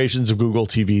 different iterations of Google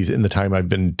TVs in the time I've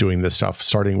been doing this stuff,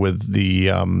 starting with the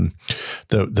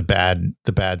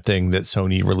bad thing that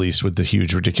Sony released with the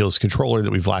huge, ridiculous controller that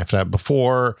we've laughed at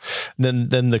before. And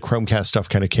then the Chromecast stuff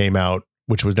kind of came out,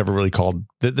 which was never really called.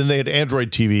 Then they had Android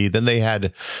TV. Then they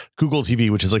had Google TV,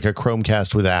 which is like a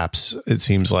Chromecast with apps. It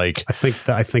seems like. I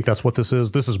think that's what this is.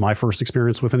 This is my first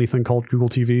experience with anything called Google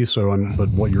TV. But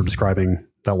what you're describing,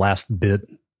 that last bit,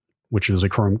 which is a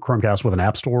Chromecast with an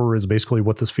app store, is basically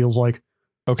what this feels like.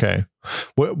 Okay.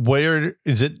 Where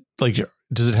is it? Like,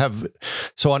 does it have?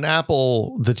 So on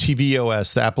Apple, the TV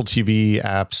OS, the Apple TV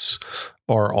apps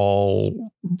are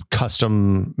all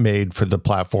custom made for the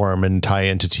platform and tie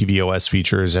into TV OS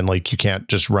features. And like, you can't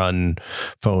just run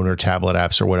phone or tablet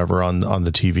apps or whatever on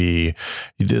the TV.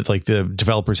 Like, the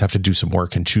developers have to do some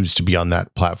work and choose to be on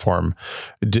that platform.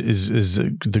 Is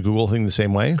the Google thing the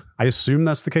same way? I assume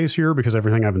that's the case here because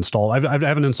everything I've installed, I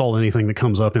haven't installed anything that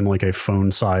comes up in like a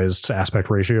phone sized aspect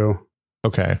ratio.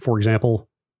 Okay. For example,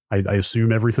 I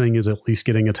assume everything is at least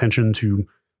getting attention to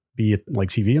be like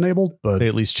TV enabled, but they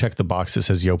at least check the box that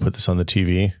says, yo, put this on the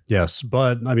TV. Yes.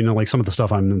 But I mean, like some of the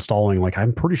stuff I'm installing, like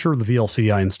I'm pretty sure the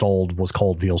VLC I installed was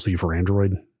called VLC for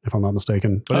Android, if I'm not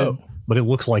mistaken. But it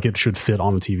looks like it should fit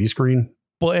on a TV screen.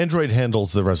 Well, Android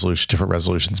handles the different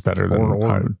resolutions better than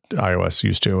iOS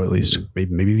used to, at least.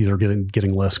 Maybe these are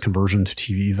getting less conversion to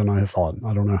TV than I thought.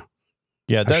 I don't know.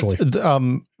 Yeah, that's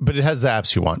but it has the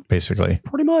apps you want, basically.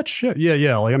 Pretty much.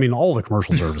 Yeah. Like, I mean, all the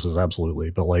commercial services, absolutely.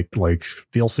 But like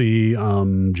VLC,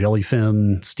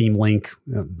 Jellyfin, Steam Link,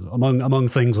 among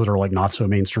things that are like not so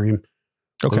mainstream.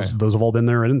 Okay, those have all been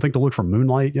there. I didn't think to look for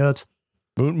Moonlight yet.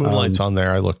 Moonlight's on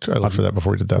there. I looked for that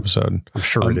before we did the episode. I'm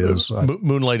sure it is.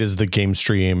 Moonlight is the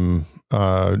GameStream,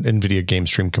 NVIDIA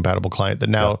GameStream compatible client that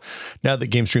now that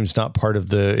GameStream's not part of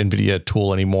the NVIDIA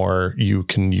tool anymore, you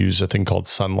can use a thing called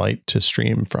Sunlight to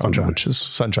stream from, which is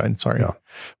Sunshine,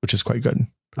 which is quite good.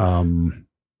 I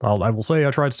will say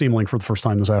I tried Steam Link for the first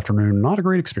time this afternoon. Not a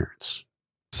great experience.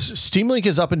 Steam Link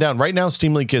is up and down. Right now,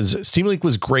 Steam Link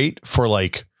was great for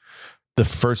like the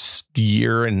first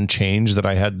year and change that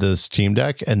I had the Steam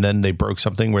Deck, and then they broke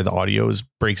something where the audio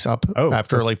breaks up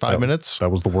after like 5 minutes.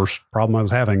 That was the worst problem I was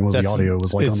having. The audio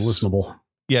was like unlistenable.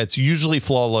 Yeah, it's usually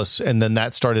flawless, and then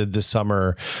that started this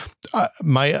summer.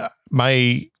 The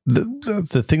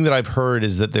thing that I've heard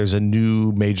is that there's a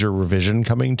new major revision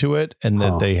coming to it, and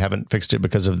that they haven't fixed it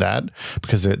because of that,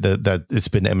 because that it's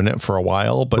been imminent for a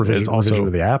while. But it's also revision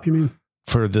of the app, you mean?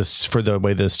 For the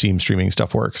way the Steam streaming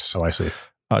stuff works. Oh, I see.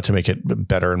 To make it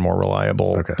better and more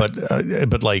reliable. Okay.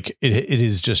 But like it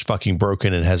is just fucking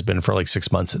broken and has been for like 6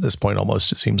 months at this point,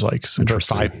 almost, it seems like.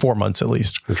 Or 4 months at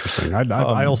least. Interesting.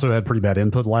 I also had pretty bad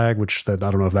input lag, which I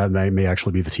don't know if that may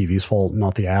actually be the TV's fault,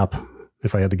 not the app,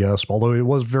 if I had to guess. Although it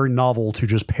was very novel to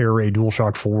just pair a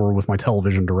DualShock 4 with my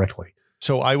television directly.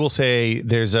 So I will say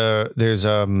there's I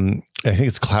think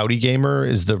it's Cloudy Gamer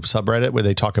is the subreddit where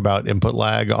they talk about input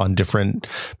lag on different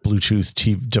Bluetooth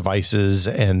TV devices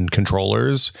and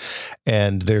controllers.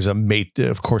 And there's a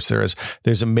matrix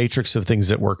of things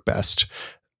that work best.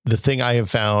 The thing I have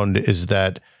found is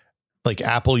that like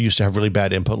Apple used to have really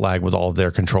bad input lag with all of their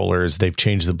controllers. They've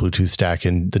changed the Bluetooth stack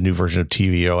in the new version of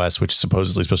tvOS, which is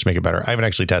supposedly supposed to make it better. I haven't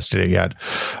actually tested it yet.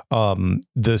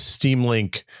 The Steam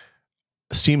Link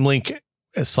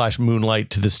 / Moonlight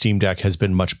to the Steam Deck has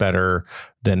been much better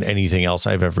than anything else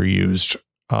I've ever used,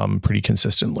 pretty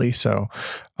consistently. So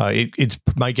it's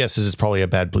my guess is it's probably a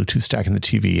bad Bluetooth stack in the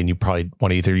TV, and you probably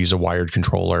want to either use a wired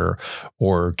controller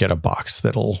or get a box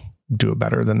that'll do it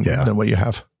better than what you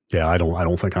have. Yeah, I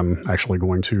don't think I'm actually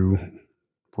going to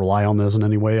rely on this in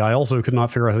any way. I also could not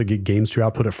figure out how to get games to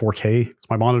output at 4K.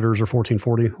 My monitors are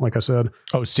 1440, like I said.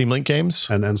 Oh, Steam Link games?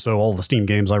 And so all the Steam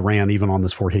games I ran, even on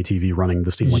this 4K TV running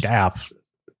the Steam Link app,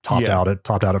 topped out at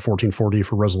 1440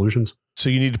 for resolutions. So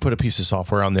you need to put a piece of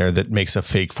software on there that makes a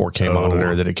fake 4K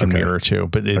monitor that it can mirror to,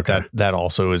 but that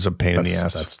also is a pain in the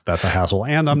ass. That's a hassle,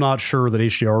 and I'm not sure that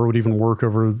HDR would even work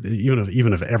over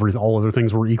even if all other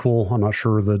things were equal. I'm not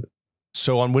sure that.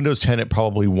 So on Windows 10, it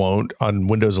probably won't. On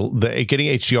Windows, getting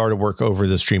HDR to work over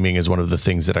the streaming is one of the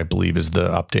things that I believe is the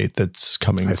update that's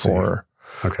coming for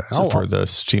the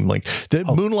Steam Link.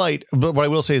 Moonlight, but what I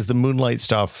will say is the Moonlight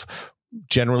stuff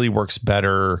generally works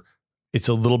better It's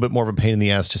a little bit more of a pain in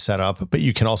the ass to set up, but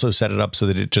you can also set it up so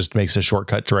that it just makes a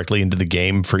shortcut directly into the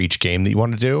game for each game that you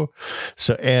want to do.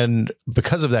 So, and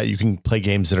because of that, you can play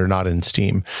games that are not in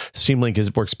Steam. Steam Link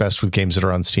works best with games that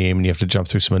are on Steam, and you have to jump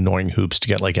through some annoying hoops to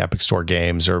get like Epic Store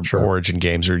games or Origin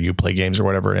games or Uplay games or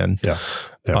whatever in. Yeah.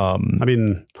 I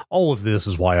mean, all of this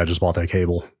is why I just bought that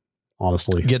cable.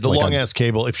 Honestly, the long ass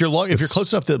cable. If you're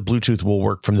close enough that Bluetooth will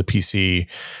work from the PC,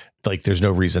 like there's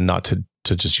no reason not to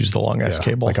just use the long ass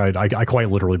cable. Like I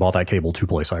quite literally bought that cable to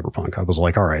play Cyberpunk. I was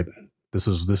like, all right, this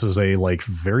is a like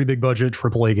very big budget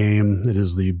AAA game. It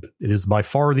is by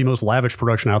far the most lavish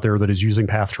production out there that is using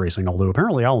path tracing. Although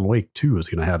apparently Alan Wake 2 is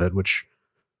going to have it, which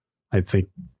I think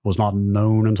was not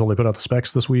known until they put out the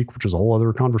specs this week, which is a whole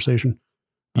other conversation.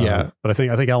 Yeah, but I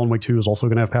think Alan Wake 2 is also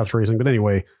going to have path tracing. But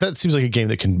anyway, that seems like a game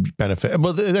that can benefit.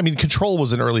 Well, I mean, Control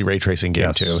was an early ray tracing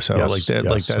game too, so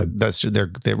that's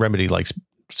their Remedy likes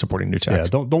supporting new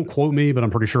tech. Yeah, don't quote me, but I'm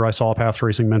pretty sure I saw path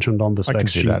tracing mentioned on the spec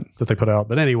sheet that they put out.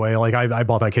 But anyway, like I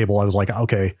bought that cable. I was like,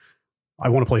 okay, I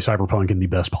want to play Cyberpunk in the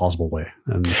best possible way,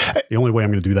 and the only way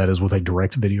I'm going to do that is with a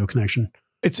direct video connection.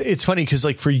 It's funny because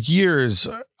like for years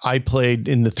I played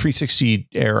in the 360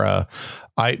 era.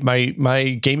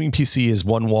 My gaming PC is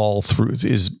one wall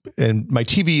and my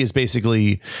TV is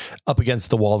basically up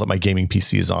against the wall that my gaming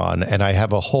PC is on, and I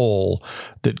have a hole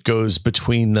that goes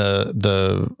between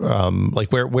the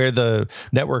like where the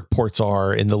network ports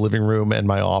are in the living room and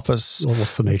my office. Well,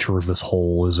 what's the nature of this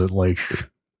hole? Is it like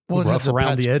rough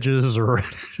around the edges, or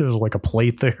there's like a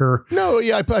plate there? No,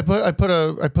 yeah, I put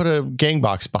a gang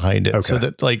box behind it, so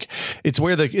that like it's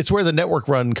where the network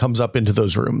run comes up into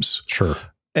those rooms. Sure.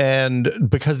 And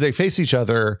because they face each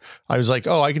other, I was like,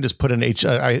 oh, I can just put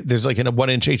there's like a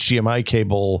 1-inch HDMI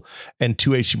cable and 2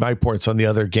 HDMI ports on the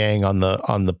other gang on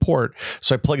the port.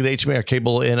 So I plug the HDMI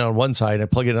cable in on one side, I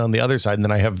plug it in on the other side, and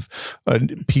then I have a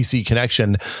PC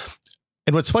connection.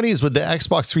 And what's funny is with the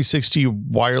Xbox 360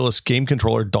 wireless game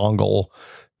controller dongle,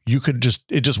 it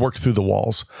just worked through the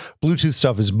walls. Bluetooth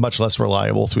stuff is much less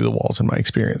reliable through the walls in my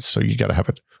experience. So you got to have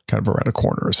it kind of around a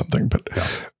corner or something. But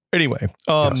anyway,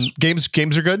 games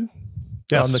are good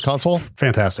on the console.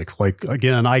 Fantastic. Like,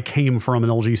 again, I came from an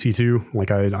LG C2.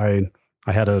 Like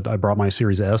I brought my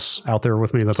Series S out there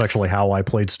with me. That's actually how I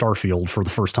played Starfield for the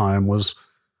first time, was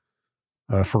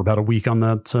for about a week on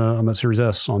that Series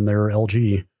S on their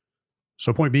LG.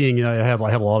 So point being, I had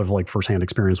a lot of like firsthand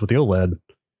experience with the OLED.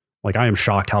 Like I am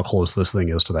shocked how close this thing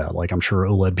is to that. Like I'm sure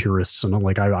OLED purists, and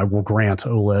like I will grant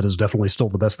OLED is definitely still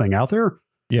the best thing out there.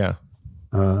 Yeah.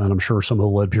 And I'm sure some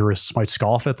OLED purists might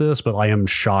scoff at this, but I am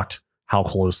shocked how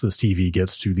close this TV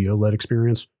gets to the OLED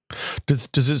experience. Does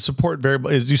it support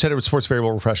variable? You said it supports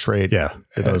variable refresh rate. Yeah,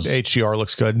 it does. HDR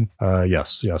looks good.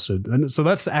 Yes. And so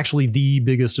that's actually the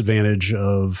biggest advantage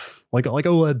of like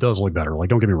OLED does look better. Like,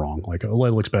 don't get me wrong. Like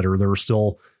OLED looks better. There are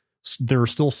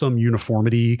still some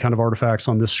uniformity kind of artifacts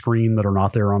on this screen that are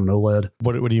not there on an OLED.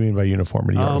 What do you mean by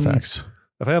uniformity artifacts?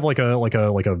 If I have like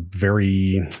a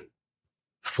very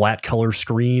flat color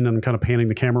screen and I'm kind of panning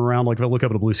the camera around, like if I look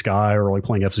up at a blue sky or like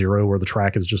playing F-Zero where the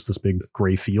track is just this big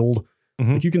gray field,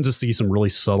 like you can just see some really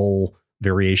subtle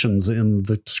variations in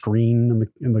the screen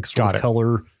and the sort of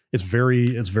color. It's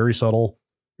very subtle.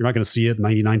 You're not going to see it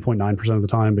 99.9% of the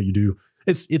time, but you do.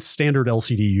 It's standard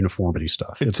LCD uniformity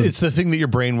stuff. It's the thing that your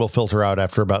brain will filter out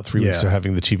after about 3 weeks of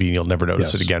having the TV, and you'll never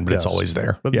notice it again, but it's always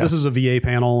there. But this is a VA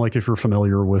panel. Like if you're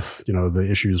familiar with, the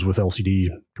issues with LCD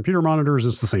computer monitors,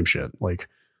 it's the same shit. Like,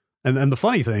 and the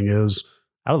funny thing is,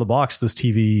 out of the box, this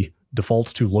TV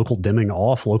defaults to local dimming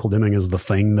off. Local dimming is the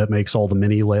thing that makes all the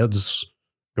mini LEDs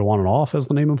go on and off, as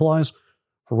the name implies.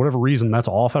 For whatever reason, that's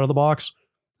off out of the box.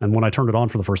 And when I turned it on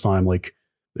for the first time, like,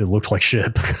 it looked like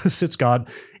shit because it's got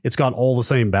all the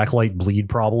same backlight bleed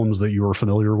problems that you were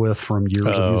familiar with from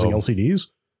years of using LCDs.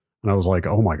 And I was like,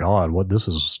 oh my God, what this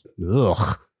is.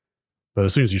 Ugh. But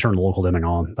as soon as you turn the local dimming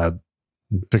on, that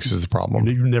fixes the problem.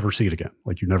 You never see it again.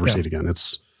 Like you never see it again.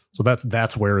 So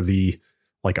that's where the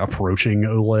like approaching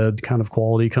OLED kind of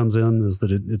quality comes in, is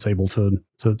that it's able to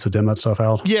dim that stuff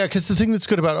out. Yeah, because the thing that's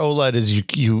good about OLED is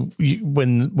you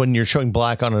when you're showing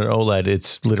black on an OLED,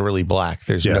 it's literally black.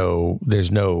 There's no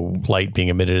light being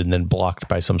emitted and then blocked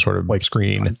by some sort of like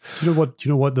screen. You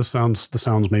know what? This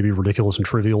sounds maybe ridiculous and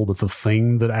trivial, but the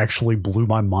thing that actually blew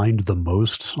my mind the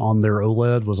most on their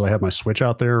OLED was I had my Switch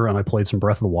out there and I played some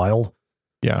Breath of the Wild.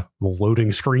 Yeah, the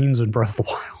loading screens in Breath of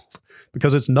the Wild,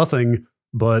 because it's nothing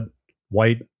but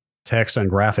white text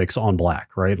and graphics on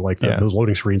black, right? Like those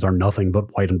loading screens are nothing but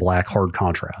white and black, hard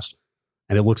contrast.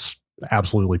 And it looks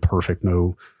absolutely perfect.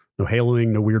 No haloing,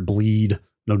 no weird bleed,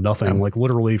 no nothing. Like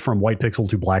literally from white pixel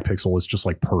to black pixel, it's just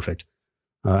like perfect.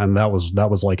 And that was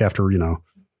like after,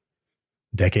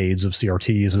 decades of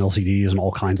CRTs and LCDs and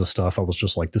all kinds of stuff. I was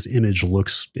just like, this image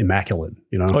looks immaculate,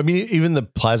 you know? I mean, even the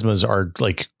plasmas are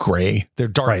like gray. They're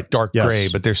dark Yes. gray,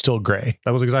 but they're still gray.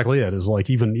 That was exactly it. Is like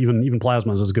even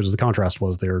plasmas, as good as the contrast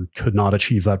was, there could not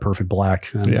achieve that perfect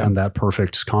black and that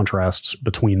perfect contrast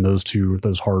between those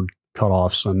hard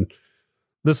cutoffs. And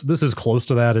this is close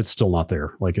to that. It's still not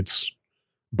there. Like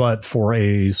but for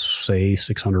a say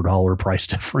 $600 price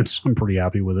difference, I'm pretty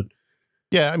happy with it.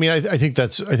 Yeah, I mean, I think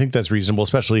that's reasonable,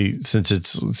 especially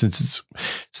since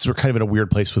we're kind of in a weird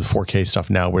place with 4K stuff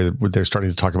now, where they're starting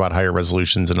to talk about higher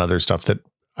resolutions and other stuff that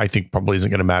I think probably isn't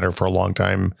going to matter for a long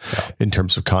time in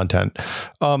terms of content.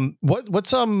 Can we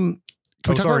talk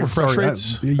about refresh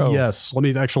rates? Yes. Let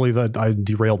me I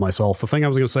derailed myself. The thing I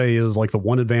was going to say is like the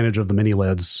one advantage of the mini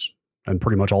LEDs and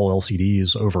pretty much all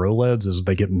LCDs over OLEDs is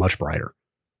they get much brighter,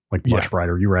 much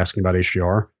brighter. You were asking about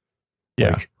HDR.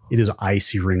 Yeah. It is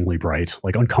icy-ringly bright,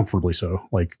 like uncomfortably so,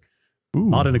 like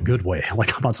not in a good way.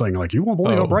 Like I'm not saying like you won't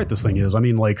believe how bright this thing is. I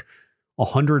mean like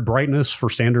 100 brightness for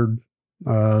standard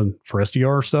for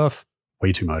SDR stuff,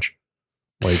 way too much.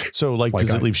 Does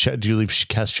it leave? Do you leave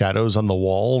cast shadows on the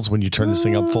walls when you turn this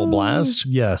thing up full blast?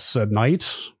 Yes, at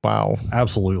night. Wow,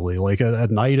 absolutely. Like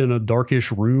at night in a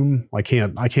darkish room, I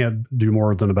can't do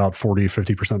more than about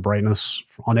 40-50% brightness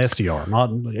on SDR.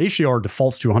 Not HDR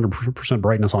defaults to 100%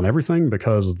 brightness on everything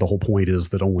because the whole point is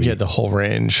that only the whole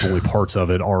range, only parts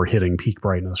of it are hitting peak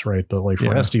brightness, right? But like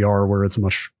for SDR, where it's a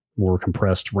much more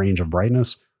compressed range of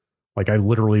brightness, like I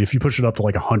literally, if you push it up to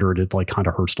like 100, it like kind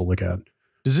of hurts to look at.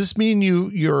 Does this mean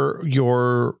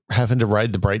you're having to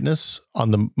ride the brightness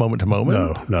on the moment to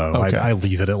moment? No. Okay. I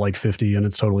leave it at like 50 and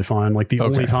it's totally fine. Like the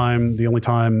only time,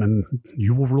 and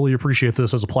you will really appreciate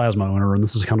this as a plasma owner, and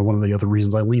this is kind of one of the other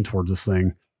reasons I lean towards this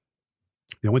thing.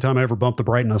 The only time I ever bump the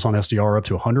brightness on SDR up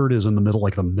to 100 is in the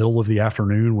middle of the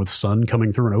afternoon with sun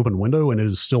coming through an open window, and it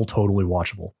is still totally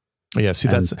watchable. Yeah, see,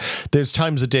 there's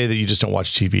times a day that you just don't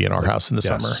watch TV in our house in the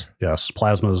summer. Yes,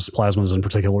 plasmas in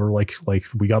particular. Like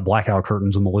we got blackout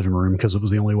curtains in the living room because it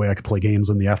was the only way I could play games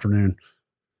in the afternoon.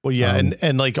 Well, yeah,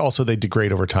 and like also they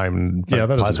degrade over time. Yeah,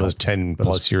 plasma is 10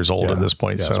 plus years old at this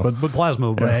point. Yes, so, but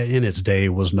plasma in its day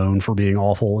was known for being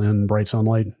awful in bright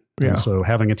sunlight. Yeah. And so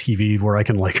having a TV where I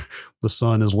can the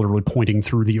sun is literally pointing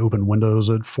through the open windows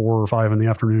at 4 or 5 in the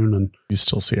afternoon, and you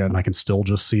still see it, and I can still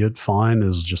just see it fine,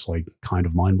 is just like kind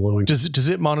of mind blowing. Does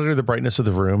it monitor the brightness of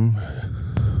the room?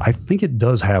 I think it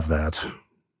does have that.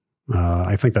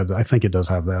 I think it does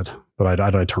have that, but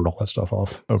I turned all that stuff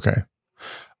off. Okay.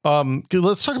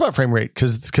 Let's talk about frame rate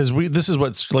because this is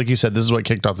what's, like you said, this is what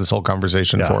kicked off this whole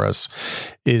conversation for us.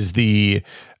 Is we've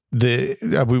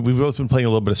both been playing a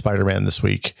little bit of Spider-Man this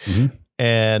week. Mm-hmm.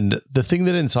 And the thing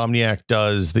that Insomniac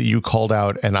does that you called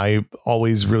out, and I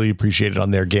always really appreciated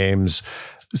on their games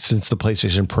since the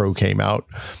PlayStation Pro came out,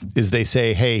 is they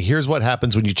say, hey, here's what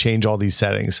happens when you change all these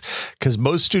settings. Because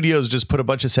most studios just put a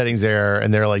bunch of settings there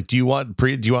and they're like, do you want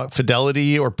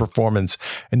fidelity or performance?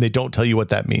 And they don't tell you what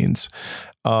that means.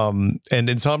 And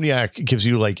Insomniac gives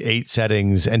you like 8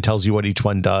 settings and tells you what each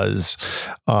one does.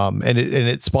 And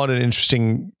it spawned an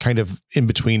interesting kind of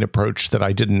in-between approach that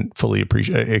I didn't fully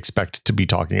expect to be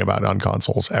talking about on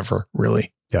consoles ever,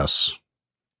 really. Yes.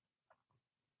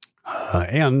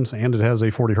 And it has a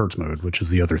 40 hertz mode, which is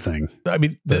the other thing. I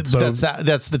mean, that's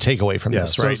the takeaway from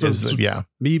this, right?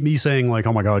 Me saying like,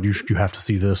 oh my God, you have to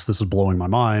see this. This is blowing my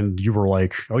mind. You were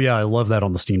like, oh yeah, I love that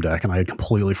on the Steam Deck. And I had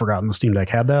completely forgotten the Steam Deck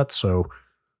had that. So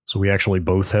we actually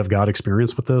both have got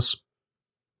experience with this.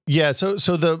 Yeah, so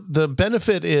the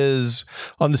benefit is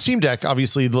on the Steam Deck,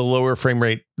 obviously the lower frame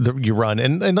rate that you run,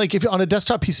 and like if on a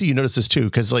desktop PC, you notice this too,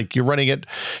 because like you're running it.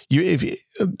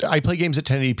 I play games at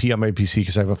 1080p on my PC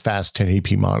because I have a fast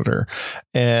 1080p monitor,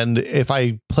 and if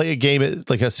I play a game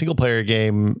like a single player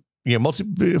game, your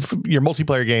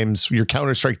multiplayer games, your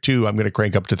Counter-Strike 2, I'm going to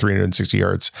crank up to 360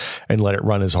 hertz and let it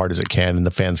run as hard as it can, and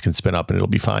the fans can spin up and it'll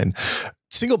be fine.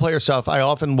 Single player stuff, I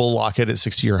often will lock it at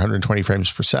 60 or 120 frames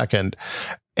per second.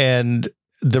 And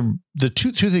the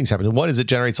two things happen. One is it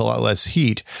generates a lot less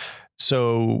heat,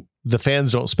 so the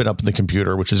fans don't spin up in the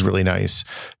computer, which is really nice.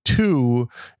 2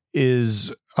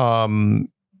 is that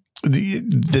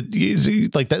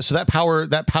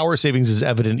power savings is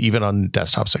evident even on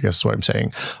desktops, I guess is what I'm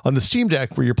saying. On the Steam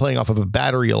Deck, where you're playing off of a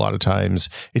battery a lot of times,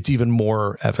 it's even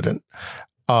more evident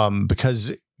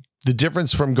because the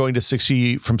difference from going to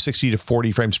 60 to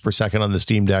 40 frames per second on the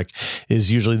Steam Deck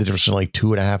is usually the difference in like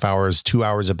 2.5 hours, 2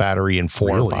 hours of battery, and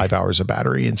 4 or 5 hours of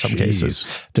battery in some cases,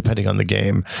 depending on the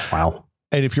game. Wow.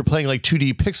 And if you're playing like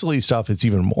 2D pixely stuff, it's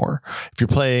even more. If you're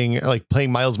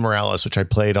playing Miles Morales, which I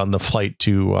played on the flight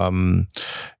to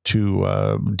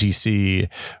DC,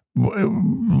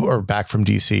 or back from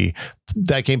DC,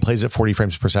 that game plays at 40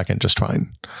 frames per second just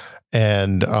fine.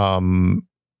 And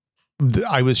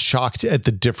I was shocked at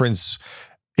the difference.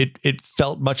 It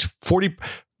felt much 40.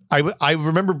 I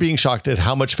remember being shocked at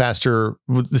how much faster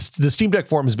the Steam Deck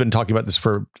forum has been talking about this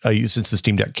for since the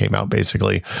Steam Deck came out,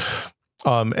 basically.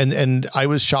 And I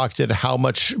was shocked at how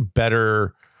much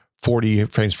better 40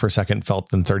 frames per second felt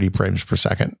than 30 frames per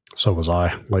second. So was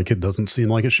I. Like, it doesn't seem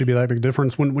like it should be that big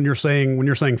difference. When you're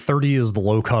saying 30 is the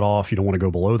low cutoff, you don't want to go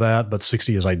below that, but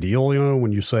 60 is ideal. You know,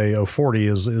 when you say 40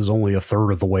 is only a third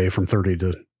of the way from 30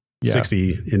 to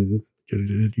 60, and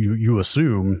you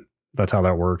assume that's how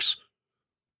that works.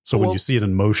 So when you see it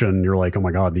in motion, you're like, oh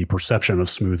my God, the perception of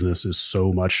smoothness is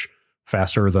so much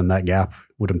faster than that gap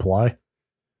would imply.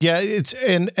 Yeah, it's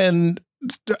and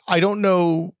I don't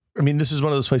know. I mean, this is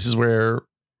one of those places where,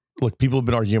 look, people have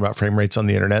been arguing about frame rates on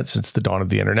the internet since the dawn of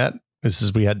the internet.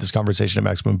 We had this conversation at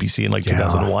Maximum PC in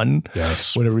 2001.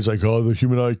 Yes. When everybody's like, oh, the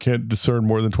human eye can't discern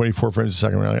more than 24 frames a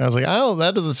second. I was like, oh,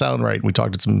 that doesn't sound right. And we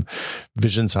talked to some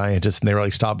vision scientists and they were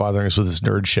like, stop bothering us with this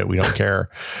nerd shit. We don't care.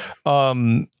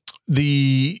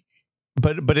 The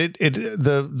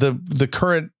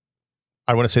current,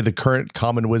 I want to say the current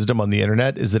common wisdom on the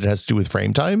internet is that it has to do with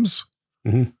frame times.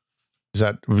 Mm-hmm.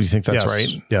 Do you think that's right?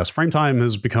 Yes. Frame time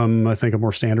has become, I think, a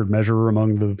more standard measure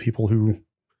among the people who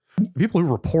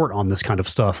report on this kind of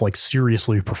stuff, like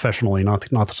seriously, professionally, not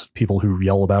the people who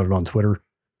yell about it on Twitter.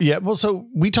 Yeah. Well, so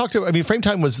we talked about, I mean, frame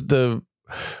time was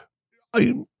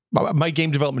my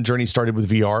game development journey started with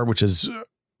VR, which is,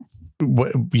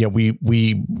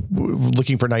 we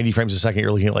looking for 90 frames a second,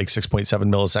 you're looking at like 6.7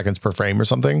 milliseconds per frame or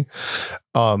something.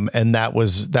 And that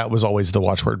was always the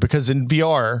watchword, because in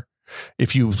VR,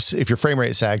 if your frame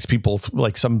rate sags, people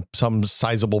like some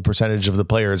sizable percentage of the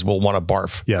players will want to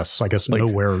barf. Yes, I guess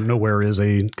nowhere is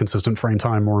a consistent frame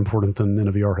time more important than in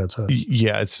a VR headset.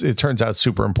 Yeah, it turns out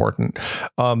super important.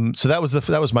 So that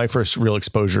was my first real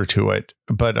exposure to it.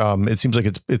 But it seems like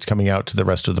it's coming out to the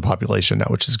rest of the population now,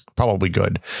 which is probably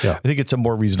good. Yeah. I think it's a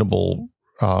more reasonable.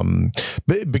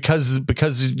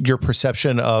 Because your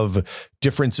perception of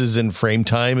differences in frame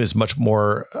time is much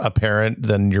more apparent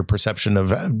than your perception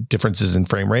of differences in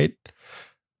frame rate.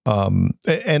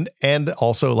 And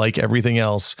also, like everything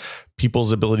else,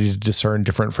 people's ability to discern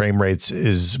different frame rates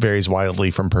varies wildly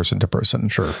from person to person.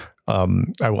 Sure. I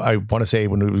want to say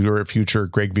when we were at Future,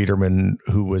 Greg Viederman,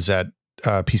 who was at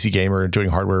PC Gamer doing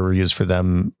hardware reviews for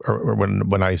them, or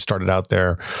when I started out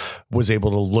there, was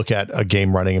able to look at a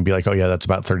game running and be like, oh yeah, that's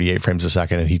about 38 frames a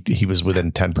second. And he was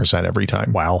within 10% every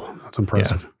time. Wow. That's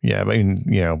impressive. Yeah. I mean,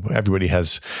 everybody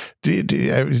has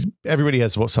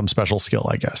some special skill,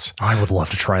 I guess. I would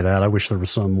love to try that. I wish there was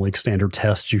some like standard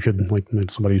test you could like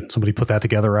somebody put that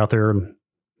together out there and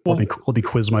let me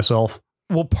quiz myself.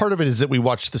 Well, part of it is that we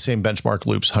watched the same benchmark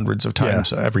loops hundreds of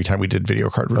times every time we did video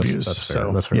card reviews. That's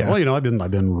fair. Yeah. Well,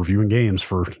 I've been reviewing games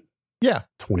for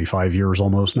 25 years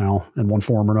almost now in one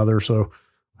form or another. So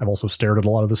I've also stared at a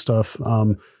lot of this stuff.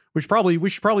 We should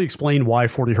probably explain why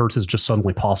 40 hertz is just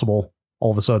suddenly possible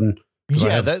all of a sudden.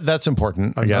 Yeah, that's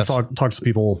important, I guess. I've talked to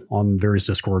people on various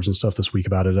Discords and stuff this week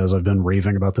about it, as I've been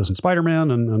raving about this in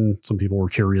Spider-Man, and some people were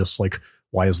curious, like,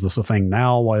 why is this a thing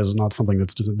now? Why is it not something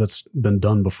that's been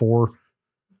done before?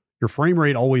 Your frame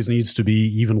rate always needs to be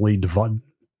evenly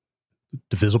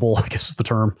divisible, I guess is the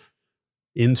term,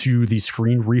 into the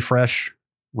screen refresh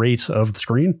rate of the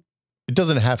screen. It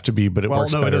doesn't have to be, but it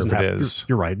works better if it is.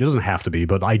 You're right. It doesn't have to be,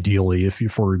 but ideally,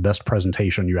 for best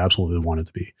presentation, you absolutely want it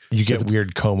to be. You get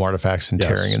weird comb artifacts and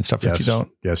tearing and stuff if you don't.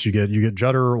 Yes, you get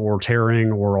judder or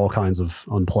tearing or all kinds of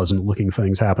unpleasant looking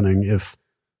things happening if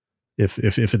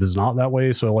it is not that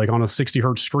way. So like on a 60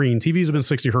 hertz screen, TVs have been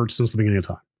 60 hertz since the beginning of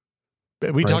time.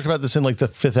 We talked about this in like the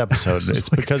 5th episode. It's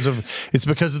because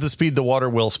of the speed the water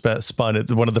wheel spun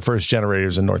at one of the first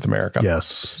generators in North America.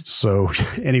 Yes. So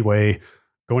anyway,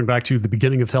 going back to the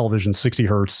beginning of television, 60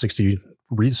 hertz, 60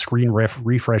 screen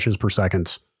refreshes per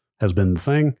second has been the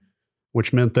thing,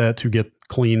 which meant that to get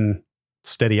clean,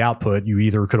 steady output, you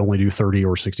either could only do 30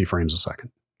 or 60 frames a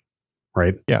second.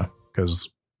 Right? Yeah. Because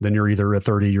then you're either at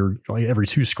 30, you're like every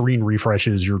 2 screen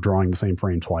refreshes, you're drawing the same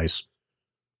frame twice.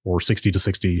 Or 60 to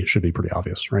 60 should be pretty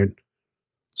obvious, right?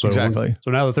 So exactly. So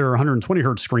now that there are 120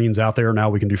 hertz screens out there, now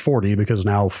we can do 40 because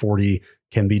now 40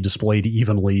 can be displayed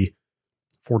evenly,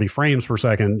 40 frames per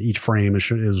second. Each frame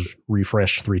is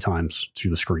refreshed 3 times to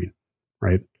the screen,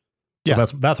 right? Yeah,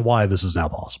 so that's why this is now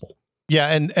possible. Yeah,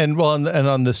 and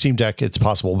on the Steam Deck, it's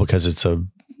possible because it's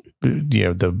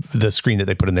the screen that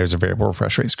they put in there is a variable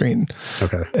refresh rate screen.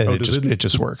 Okay, and it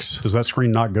just works. Does that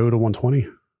screen not go to 120?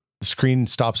 The screen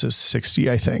stops at 60,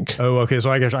 I think. Oh, okay.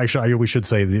 So I guess we should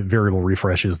say the variable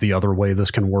refresh is the other way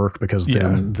this can work, because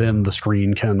then the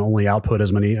screen can only output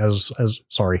as many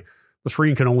the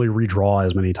screen can only redraw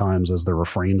as many times as there are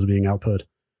frames being output.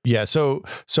 Yeah. So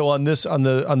on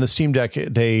the Steam Deck,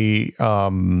 they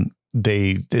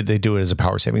do it as a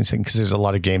power savings thing, because there's a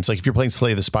lot of games. Like if you're playing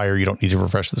Slay the Spire, you don't need to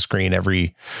refresh the screen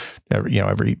every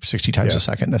 60 times a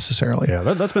second necessarily. Yeah,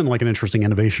 that's been like an interesting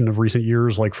innovation of recent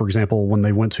years. Like for example, when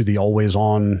they went to the always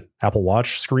on Apple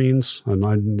Watch screens, and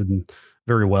I didn't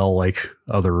very well, like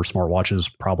other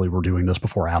smartwatches probably were doing this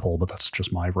before Apple, but that's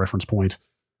just my reference point.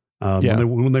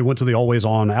 When they went to the always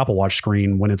on Apple Watch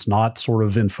screen, when it's not sort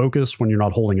of in focus, when you're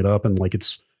not holding it up and like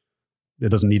it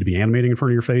doesn't need to be animating in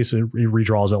front of your face, it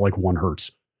redraws at like 1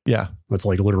 hertz. Yeah. That's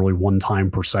like literally 1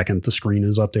 time per second the screen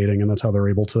is updating, and that's how they're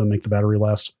able to make the battery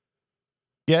last.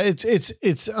 Yeah, it's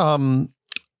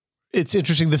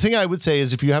interesting. The thing I would say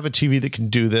is, if you have a TV that can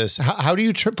do this, how do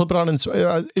you flip it on? Is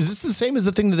this the same as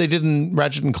the thing that they did in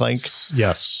Ratchet and Clank?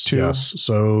 Yes.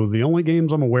 So the only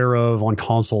games I'm aware of on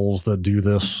consoles that do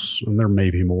this, and there may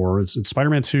be more, it's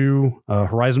Spider-Man 2,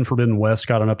 Horizon Forbidden West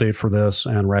got an update for this,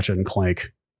 and Ratchet and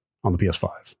Clank on the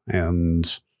PS5.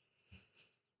 And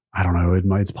I don't know,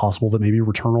 it's possible that maybe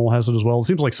Returnal has it as well. It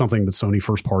seems like something that Sony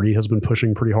first party has been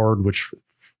pushing pretty hard, which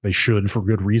they should for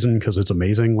good reason, because it's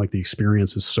amazing. Like the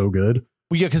experience is so good.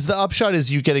 Well, yeah, because the upshot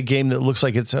is you get a game that looks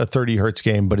like it's a 30 hertz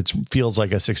game, but it feels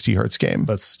like a 60 hertz game.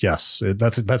 That's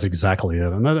exactly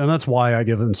it. And that's why I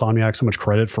give Insomniac so much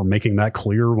credit for making that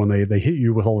clear when they hit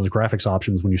you with all those graphics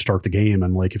options when you start the game.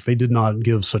 And like, if they did not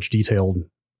give such detailed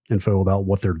info about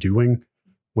what they're doing,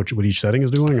 what each setting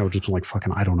is doing, I would just be like,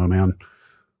 fucking, I don't know, man.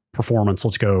 Performance,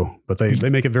 let's go. But they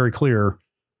make it very clear.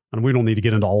 And we don't need to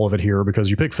get into all of it here,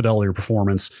 because you pick fidelity or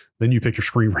performance, then you pick your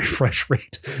screen refresh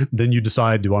rate, then you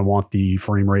decide, do I want the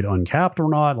frame rate uncapped or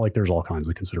not? Like there's all kinds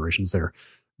of considerations there.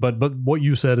 But what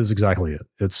you said is exactly it.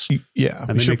 It's and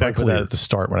we should put that at the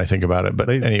start when I think about it. But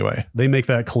anyway, they make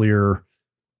that clear.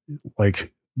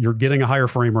 Like you're getting a higher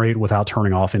frame rate without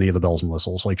turning off any of the bells and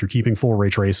whistles. Like you're keeping full ray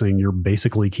tracing. You're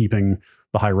basically keeping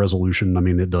the high resolution. I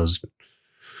mean, it does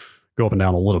go up and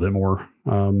down a little bit more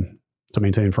to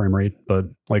maintain frame rate, but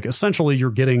like essentially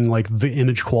you're getting like the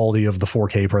image quality of the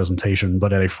 4K presentation,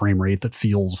 but at a frame rate that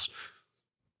feels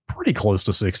pretty close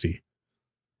to 60.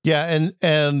 Yeah.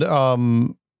 And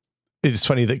it's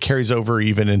funny that carries over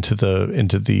even into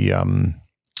the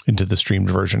streamed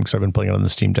version, because I've been playing it on the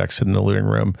Steam Deck sitting in the living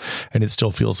room, and it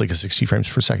still feels like a 60 frames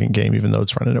per second game, even though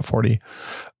it's running at 40.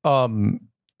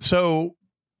 So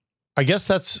I guess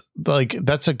that's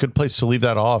a good place to leave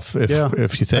that off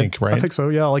if you think, right? I think so.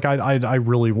 Yeah. Like I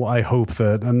really hope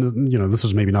that, and this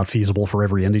is maybe not feasible for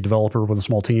every indie developer with a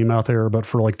small team out there, but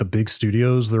for like the big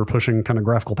studios that are pushing kind of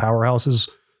graphical powerhouses,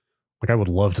 like I would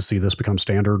love to see this become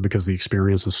standard, because the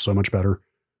experience is so much better.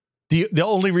 The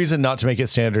only reason not to make it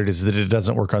standard is that it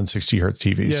doesn't work on 60 hertz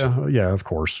TVs. Yeah, of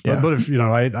course. But if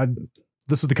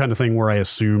this is the kind of thing where I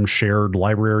assume shared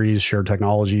libraries, shared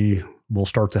technology will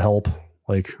start to help.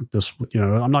 Like this,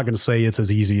 I'm not going to say it's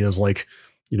as easy as like,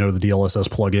 the DLSS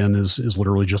plugin is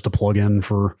literally just a plugin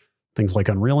for things like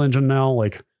Unreal Engine now.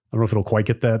 Like, I don't know if it'll quite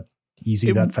get that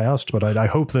easy that fast, but I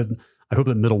hope that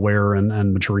middleware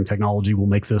and maturing technology will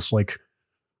make this like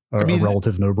a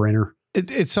relative no-brainer.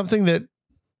 It's something that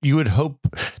you would hope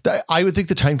that I would think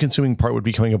the time consuming part would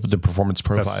be coming up with the performance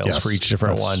profiles for each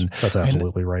different one. That's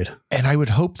absolutely right. And I would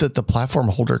hope that the platform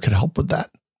holder could help with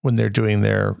that when they're doing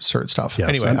their cert stuff. Yes,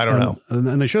 anyway, I don't know.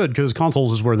 And they should, because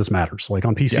consoles is where this matters. Like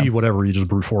on PC, whatever, you just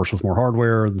brute force with more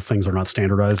hardware. The things are not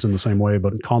standardized in the same way,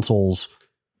 but consoles,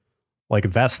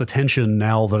 like that's the tension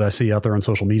now that I see out there on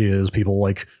social media, is people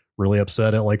like really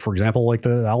upset at, like, for example, like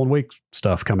the Alan Wake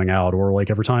stuff coming out, or like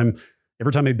every time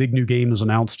a big new game is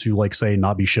announced to, like, say,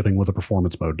 not be shipping with a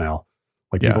performance mode now.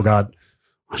 Like people got,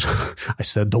 I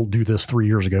said, don't do this 3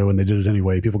 years ago, and they did it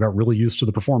anyway. People got really used to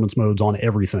the performance modes on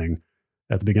everything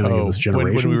at the beginning of this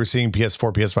generation. When we were seeing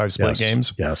PS4, PS5 split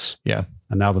games. Yes. Yeah.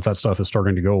 And now that stuff is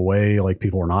starting to go away, like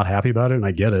people are not happy about it. And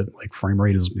I get it. Like frame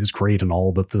rate is great and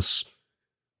all, but this,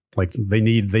 like they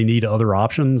need other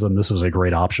options. And this is a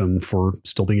great option for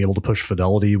still being able to push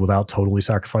fidelity without totally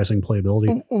sacrificing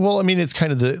playability. Well, I mean, it's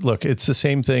kind of it's the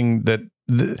same thing that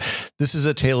this is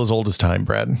a tale as old as time,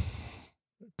 Brad.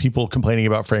 People complaining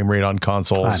about frame rate on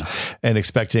consoles and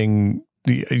expecting,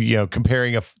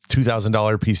 comparing a $2,000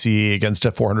 PC against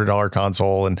a $400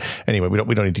 console. And anyway, we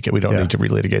don't need to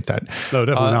relitigate that. No,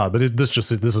 definitely not. But this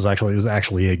is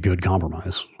actually a good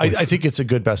compromise. I think it's a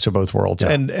good best of both worlds,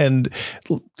 and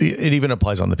it even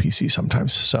applies on the PC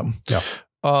sometimes. So yeah.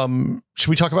 Should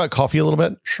we talk about coffee a little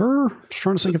bit? Sure. Just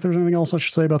trying to think if there's anything else I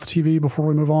should say about the TV before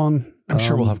we move on. I'm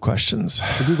sure we'll have questions.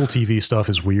 The Google TV stuff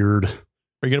is weird.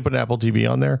 Are you going to put an Apple TV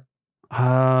on there?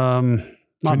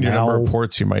 Not your now. number of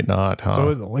ports, you might not. Huh?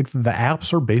 So like the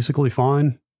apps are basically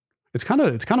fine. It's kind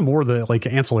of more the like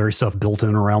ancillary stuff built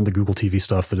in around the Google TV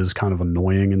stuff that is kind of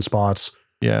annoying in spots.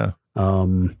 Yeah.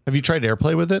 Have you tried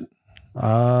AirPlay with it?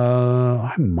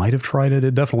 I might have tried it.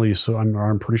 It definitely. So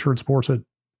I'm pretty sure it supports it.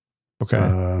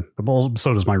 Okay.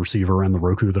 So does my receiver and the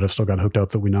Roku that I've still got hooked up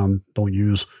that we now don't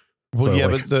use. Well, so, yeah,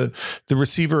 like, but the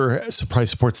receiver probably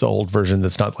supports the old version.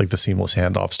 That's not like the seamless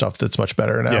handoff stuff. That's much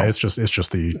better now. Yeah, it's just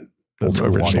the old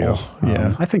school original. audio.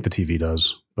 Yeah, I think the TV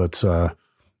does, but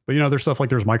there's stuff like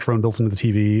there's a microphone built into the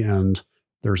TV, and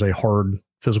there's a hard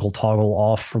physical toggle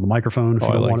off for the microphone if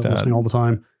you don't want it listening all the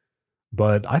time.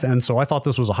 But so I thought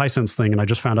this was a Hisense thing, and I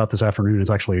just found out this afternoon it's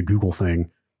actually a Google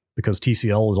thing because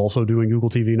TCL is also doing Google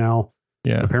TV now.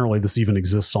 Yeah, apparently this even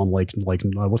exists on like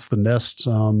what's the Nest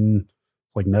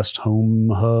like Nest Home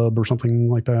Hub or something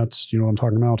like that. Do you know what I'm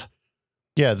talking about?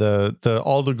 Yeah,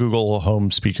 all the Google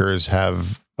Home speakers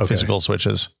have physical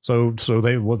switches. So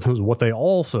they what they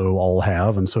also all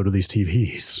have, and so do these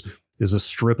TVs, is a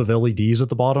strip of LEDs at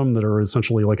the bottom that are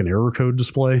essentially like an error code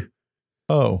display.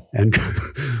 Oh, and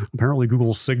apparently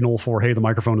Google's signal for, hey, the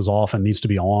microphone is off and needs to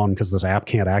be on because this app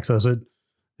can't access it,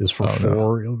 is for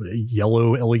four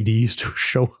yellow LEDs to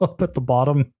show up at the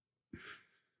bottom.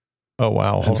 Oh,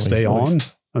 wow. And stay on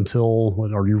until,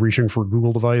 are you reaching for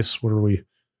Google device? What are we?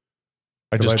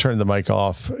 I just turned the mic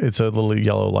off. It's a little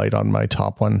yellow light on my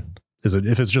top one. Is it?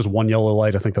 If it's just one yellow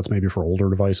light, I think that's maybe for older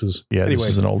devices. Yeah, anyway, this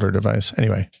is an older device.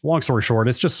 Anyway, long story short,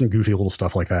 it's just some goofy little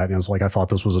stuff like that. And it's like, I thought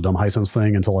this was a dumb Hisense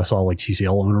thing until I saw like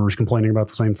TCL owners complaining about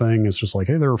the same thing. It's just like,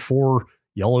 hey, there are 4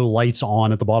 yellow lights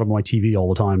on at the bottom of my TV all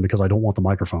the time because I don't want the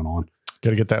microphone on.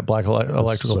 Got to get that black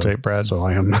electrical tape, Brad. So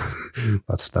I am.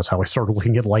 that's how I started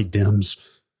looking at light dims.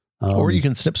 Or you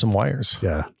can snip some wires.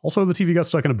 Yeah. Also, the TV got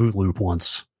stuck in a boot loop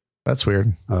once. That's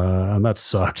weird. And that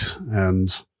sucked. And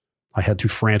I had to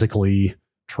frantically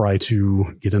try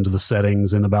to get into the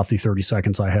settings in about the 30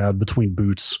 seconds I had between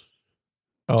boots.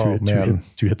 To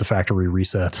hit the factory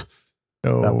reset.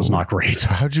 Oh, that was not great.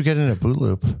 How'd you get in a boot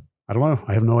loop? I don't know.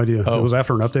 I have no idea. It was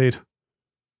after an update.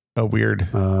 Oh, weird.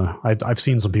 I've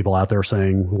seen some people out there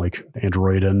saying, like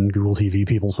Android and Google TV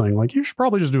people saying, like, you should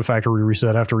probably just do a factory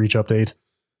reset after each update.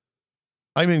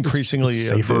 I'm increasingly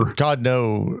safer. God,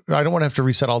 no, I don't want to have to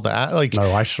reset all that. Like,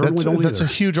 no, I certainly don't. That's a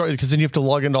huge, because then you have to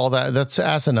log into all that. That's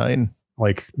asinine.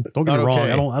 Like, don't get me wrong.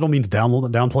 I don't mean to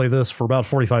downplay this. For about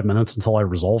 45 minutes until I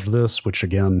resolved this, which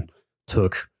again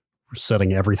took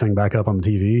setting everything back up on the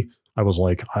TV. I was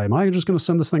like, am I just going to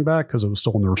send this thing back? Because it was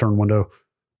still in the return window.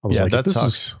 I was like, that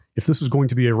sucks. If this is going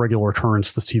to be a regular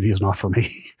occurrence, this TV is not for me.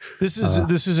 This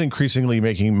is increasingly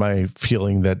making my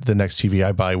feeling that the next TV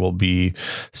I buy will be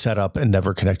set up and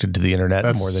never connected to the internet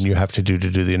more than you have to do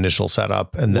the initial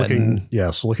setup. And looking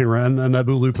around, and that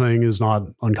boot loop thing is not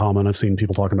uncommon. I've seen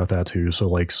people talking about that too. So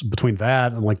like between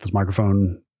that and like this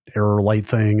microphone error light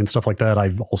thing and stuff like that,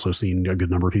 I've also seen a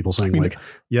good number of people saying like,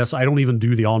 yes, I don't even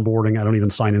do the onboarding. I don't even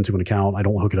sign into an account. I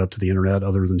don't hook it up to the internet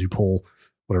other than to pull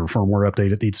whatever firmware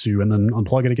update it needs to, and then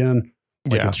unplug it again.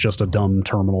 It's just a dumb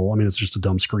terminal. I mean, it's just a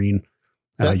dumb screen.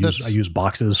 And I use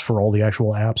boxes for all the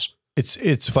actual apps.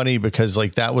 It's funny because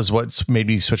like that was what made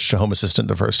me switch to Home Assistant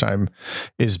the first time,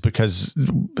 is because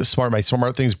my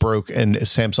smart things broke and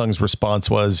Samsung's response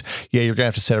was, yeah, you're gonna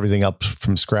have to set everything up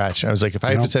from scratch. And I was like, if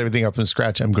I have to set everything up from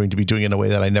scratch, I'm going to be doing it in a way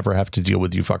that I never have to deal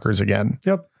with you fuckers again.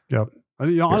 Yep.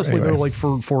 Honestly, though, like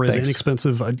for as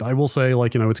inexpensive, I will say,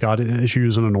 like, it's got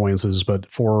issues and annoyances,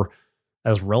 but for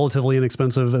as relatively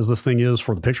inexpensive as this thing is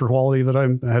for the picture quality that I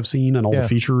have seen and all the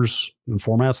features and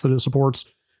formats that it supports,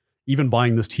 even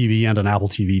buying this TV and an Apple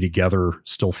TV together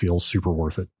still feels super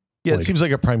worth it. Yeah, it seems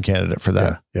like a prime candidate for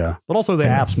that. Yeah. But also the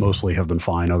apps mostly have been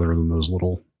fine other than those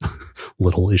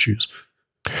little issues.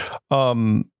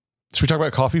 Should we talk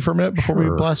about coffee for a minute before we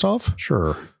blast off?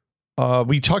 Sure.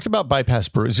 We talked about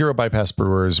zero bypass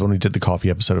brewers when we did the coffee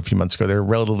episode a few months ago. They're a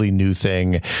relatively new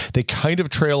thing. They kind of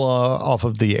trail off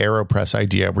of the AeroPress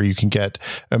idea where you can get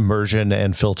immersion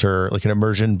and filter, like an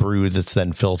immersion brew that's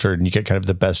then filtered, and you get kind of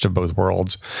the best of both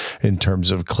worlds in terms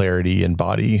of clarity and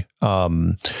body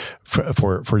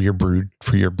for your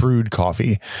brewed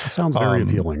coffee. It sounds very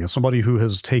appealing. As somebody who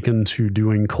has taken to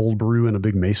doing cold brew in a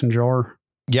big mason jar.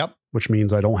 Yep. Which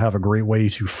means I don't have a great way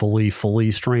to fully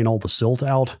strain all the silt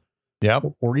out. Yep.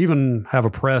 Or even have a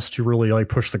press to really like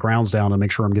push the grounds down and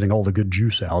make sure I'm getting all the good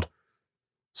juice out.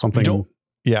 Something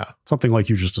like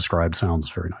you just described sounds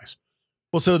very nice.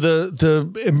 Well, so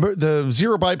the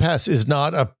zero bypass is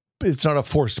not a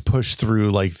forced push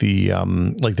through like the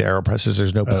AeroPresses.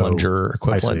 There's no plunger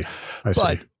equivalent. I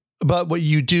see. But what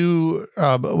you do,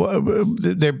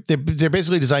 they're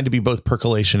basically designed to be both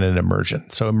percolation and immersion.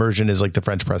 So immersion is like the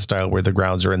French press style where the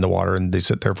grounds are in the water and they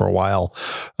sit there for a while.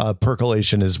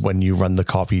 Percolation is when you run the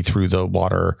coffee through the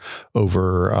water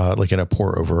over, like in a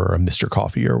pour over a Mr.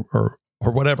 Coffee or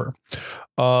whatever.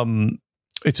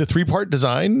 It's a 3-part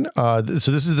design. So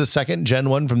this is the second gen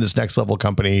one from this Next Level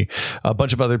company. A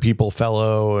bunch of other people,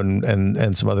 Fellow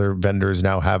and some other vendors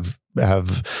now have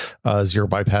zero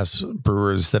bypass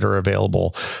brewers that are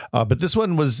available. But this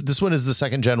one is the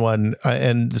second gen one.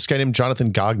 And this guy named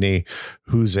Jonathan Gagné,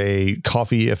 who's a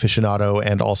coffee aficionado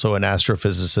and also an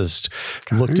astrophysicist,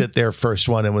 looked at their first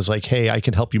one and was like, hey, I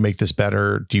can help you make this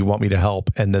better. Do you want me to help?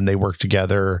 And then they worked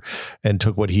together and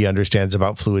took what he understands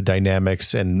about fluid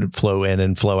dynamics and flow in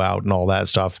and flow out and all that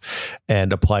stuff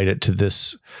and applied it to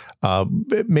this.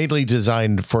 Mainly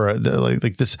designed for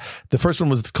this. The first one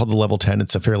was called the Level 10.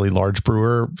 It's a fairly large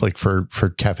brewer, like for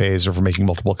cafes or for making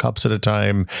multiple cups at a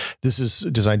time. This is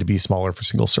designed to be smaller for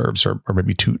single serves or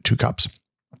maybe two cups.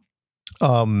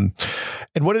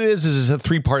 And what it is a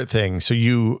 3-part thing. So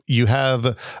you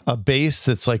have a base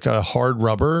that's like a hard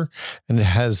rubber and it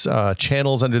has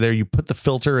channels under there. You put the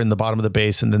filter in the bottom of the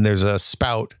base and then there's a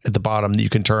spout at the bottom that you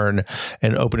can turn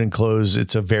and open and close.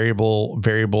 It's a variable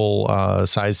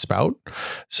size spout.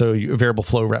 So a variable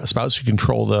flow spout. So you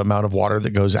control the amount of water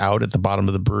that goes out at the bottom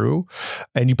of the brew.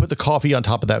 And you put the coffee on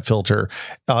top of that filter.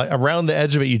 Around the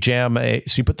edge of it, you jam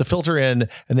so you put the filter in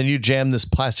and then you jam this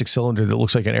plastic cylinder that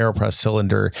looks like an AeroPress cylinder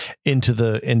into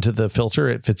the filter.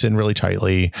 It fits in really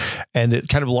tightly and it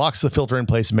kind of locks the filter in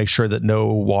place and makes sure that no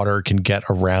water can get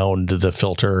around the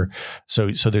filter.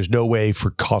 So there's no way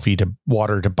for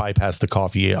water to bypass the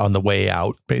coffee on the way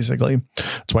out, basically.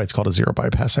 That's why it's called a zero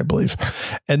bypass, I believe.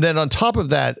 And then on top of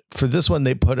that, for this one,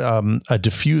 they put a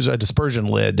dispersion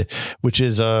lid, which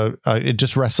is it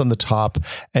just rests on the top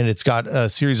and it's got a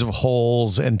series of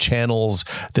holes and channels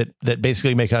that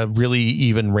basically make a really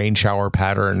even rain shower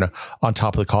pattern on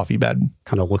top of the coffee bed.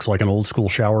 Kind of looks like an old school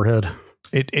shower head.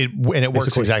 It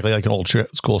works exactly like an old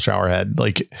school shower head.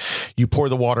 Like you pour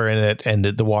the water in it and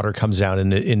the water comes down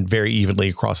in very evenly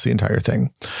across the entire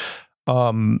thing.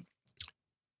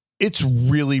 It's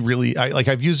really, really,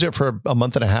 I've used it for a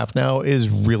month and a half now. It is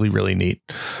really, really neat.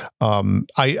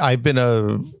 I've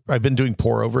been doing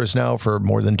pour overs now for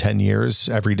more than 10 years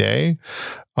every day.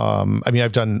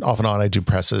 I've done off and on, I do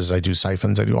presses, I do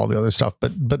siphons, I do all the other stuff,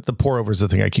 but the pour over is the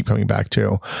thing I keep coming back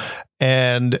to.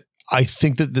 And I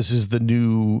think that this is the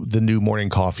new morning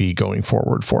coffee going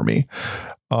forward for me.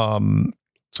 Let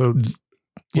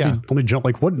me jump.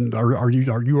 Like, what are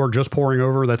you just pouring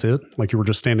over? That's it. Like you were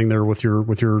just standing there with your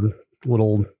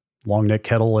little long neck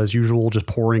kettle as usual, just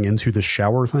pouring into the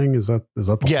shower thing. Is that the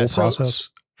whole process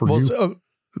for you?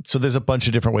 So there's a bunch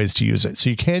of different ways to use it. So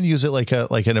you can use it like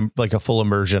a full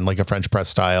immersion, like a French press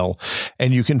style,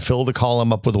 and you can fill the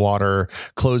column up with water,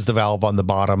 close the valve on the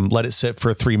bottom, let it sit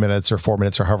for 3 minutes or 4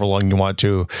 minutes or however long you want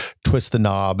to, twist the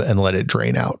knob and let it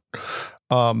drain out.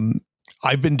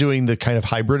 I've been doing the kind of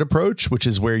hybrid approach, which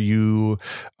is where you,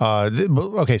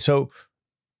 so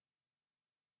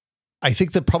I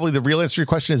think that probably the real answer to your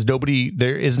question is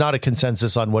there is not a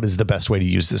consensus on what is the best way to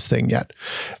use this thing yet.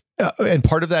 And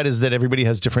part of that is that everybody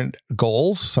has different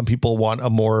goals. Some people want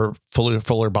a more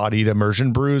fuller bodied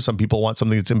immersion brew. Some people want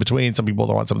something that's in between. Some people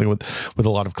don't want something with a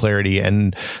lot of clarity.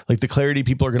 And like the clarity,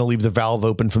 people are going to leave the valve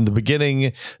open from the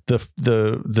beginning.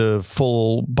 The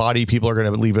full body people are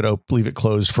going to leave it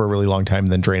closed for a really long time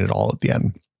and then drain it all at the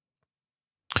end.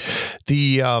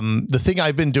 The thing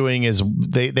I've been doing is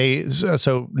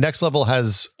so Next Level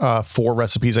has 4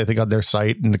 recipes, I think, on their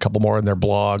site and a couple more on their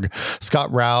blog. Scott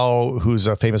Rao, who's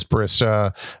a famous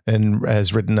barista and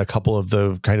has written a couple of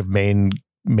the kind of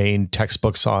main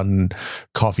textbooks on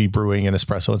coffee brewing and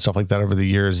espresso and stuff like that over the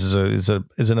years, is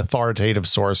an authoritative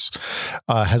source,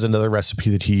 has another recipe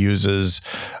that he uses.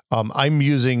 I'm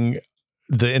using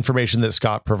the information that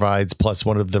Scott provides plus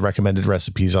one of the recommended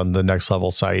recipes on the Next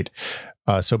Level site.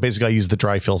 So basically I use the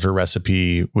dry filter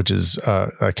recipe, which is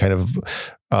a kind of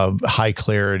high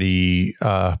clarity,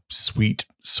 sweet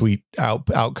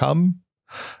outcome,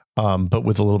 but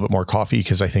with a little bit more coffee,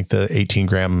 because I think the 18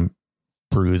 gram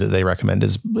brew that they recommend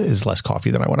is less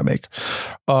coffee than I want to make.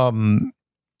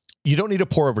 You don't need a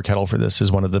pour over kettle for this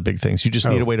is one of the big things. You just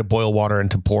need a way to boil water and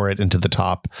to pour it into the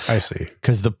top. I see.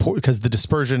 Because the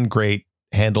dispersion grate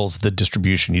handles the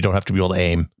distribution. You don't have to be able to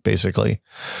aim, basically.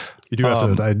 You do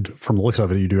have to, from the looks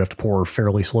of it, you do have to pour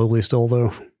fairly slowly still,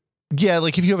 though. Yeah,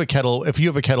 like if you have a kettle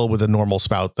with a normal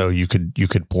spout, though, you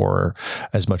could pour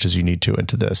as much as you need to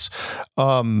into this.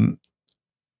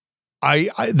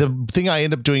 the thing I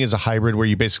end up doing is a hybrid where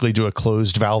you basically do a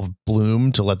closed valve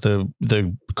bloom to let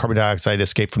the carbon dioxide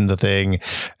escape from the thing,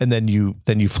 and then you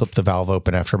flip the valve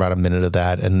open after about a minute of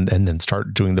that, and then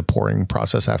start doing the pouring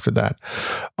process after that.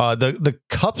 The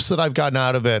cups that I've gotten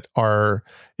out of it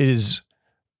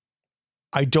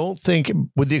I don't think,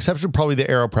 with the exception of probably the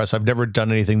AeroPress, I've never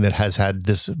done anything that has had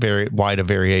this very wide a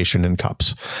variation in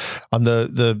cups. On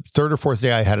the third or fourth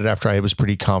day I had it, after I was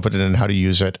pretty confident in how to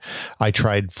use it, I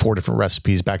tried 4 different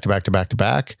recipes back to back to back to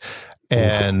back,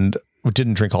 and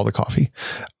didn't drink all the coffee,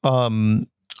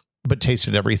 but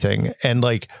tasted everything. And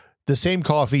like the same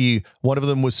coffee, one of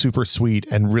them was super sweet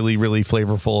and really, really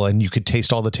flavorful, and you could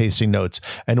taste all the tasting notes.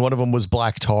 And one of them was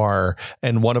black tar,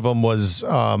 and one of them was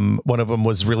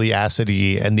really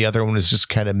acidy, and the other one was just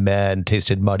kind of meh and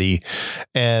tasted muddy.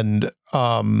 And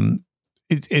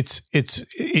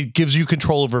it gives you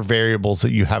control over variables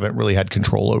that you haven't really had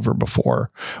control over before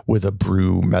with a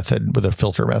brew method, with a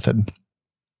filter method.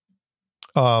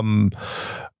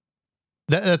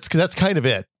 That's kind of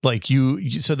it. Like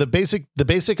so the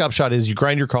basic upshot is you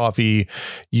grind your coffee,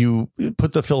 you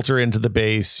put the filter into the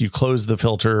base, you close the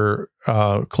filter,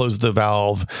 close the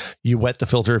valve, you wet the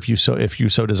filter if you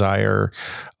so desire.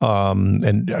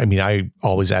 And I mean, I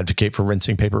always advocate for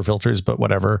rinsing paper filters, but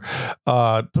whatever.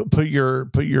 Put your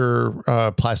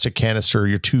plastic canister,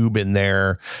 your tube in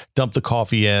there, dump the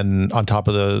coffee in on top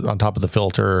of the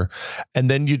filter,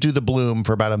 and then you do the bloom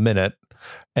for about a minute,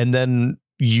 and then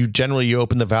you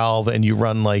open the valve and you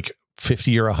run like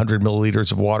 50 or 100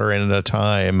 milliliters of water in at a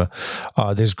time.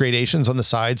 There's gradations on the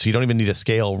side, so you don't even need a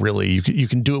scale really. You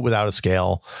can do it without a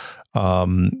scale.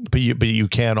 But you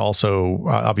can also,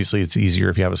 obviously it's easier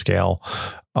if you have a scale.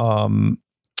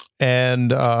 And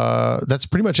that's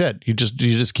pretty much it. You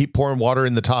just keep pouring water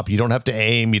in the top. You don't have to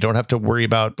aim. You don't have to worry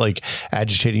about like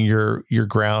agitating your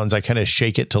grounds. I kind of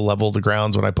shake it to level the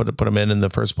grounds when I put them in the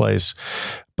first place.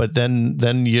 But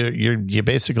then you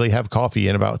basically have coffee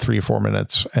in about 3 or 4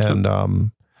 minutes,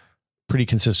 and pretty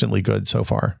consistently good so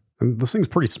far. And this thing's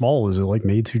pretty small. Is it like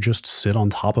made to just sit on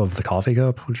top of the coffee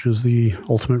cup, which is the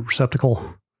ultimate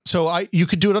receptacle? So you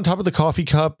could do it on top of the coffee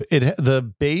cup.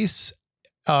 The base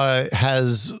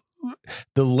has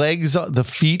the legs, the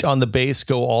feet on the base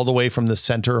go all the way from the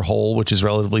center hole, which is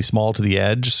relatively small, to the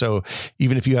edge. So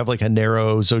even if you have like a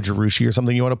narrow Zojirushi or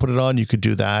something you want to put it on, you could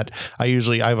do that. I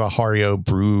have a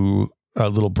Hario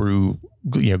little brew,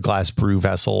 glass brew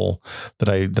vessel that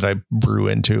I brew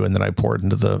into, and then I pour it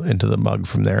into the mug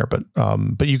from there.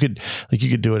 But you could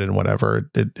do it in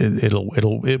whatever.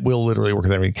 It will literally work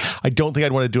with everything. I don't think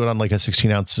I'd want to do it on like a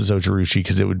 16 ounce Zojirushi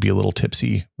because it would be a little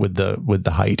tipsy with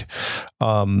the height.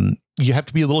 You have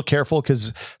to be a little careful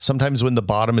because sometimes when the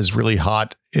bottom is really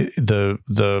hot,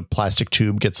 the plastic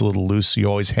tube gets a little loose. So you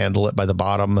always handle it by the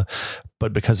bottom,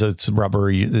 but because it's rubber,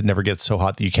 it never gets so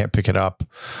hot that you can't pick it up.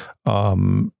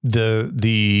 The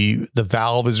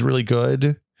valve is really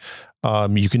good.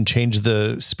 You can change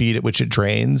the speed at which it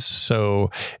drains. So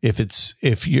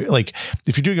if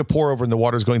you're doing a pour over and the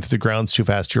water's going through the grounds too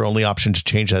fast, your only option to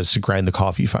change that is to grind the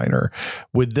coffee finer.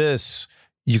 With this,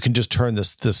 you can just turn the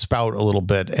spout a little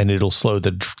bit and it'll slow the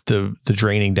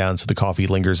draining down, so the coffee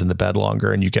lingers in the bed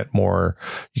longer, and you get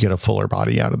a fuller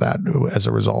body out of that as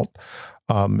a result.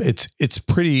 It's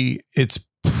pretty.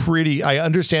 I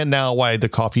understand now why the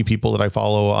coffee people that I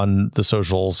follow on the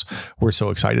socials were so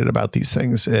excited about these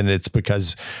things. And it's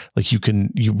because like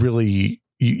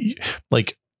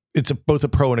it's both a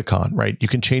pro and a con, right? You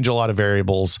can change a lot of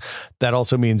variables. That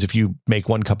also means if you make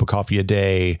 1 cup of coffee a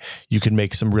day, you can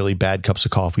make some really bad cups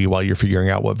of coffee while you're figuring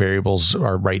out what variables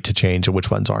are right to change and which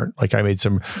ones aren't. Like I made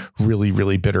some really,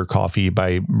 really bitter coffee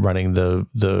by running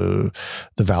the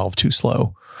valve too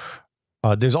slow.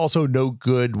 There's also no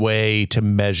good way to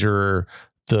measure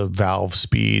the valve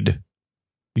speed.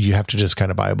 You have to just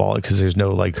kind of eyeball it because there's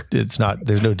no there's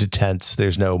no detents,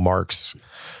 there's no marks.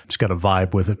 Just got to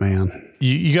vibe with it, man.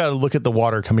 You got to look at the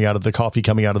water coming out of the coffee,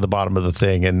 coming out of the bottom of the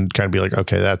thing, and kind of be like,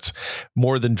 okay, that's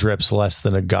more than drips, less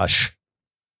than a gush.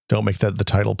 Don't make that the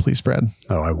title, please, Brad.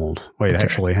 Oh, I won't. Wait, okay.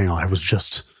 Actually, hang on. I was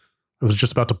just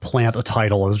about to plant a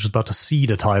title. I was just about to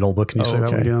seed a title, but can you say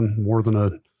that again? More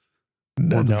than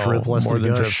drip, less than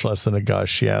drips, less than a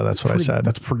gush. Yeah, that's what I said.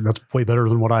 That's way better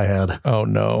than what I had. Oh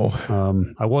no.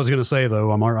 I was going to say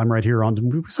though, I'm right here on.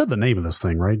 We said the name of this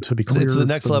thing, right? To be clear, it's the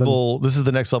next level. This is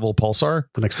the next level Pulsar.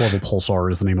 The next level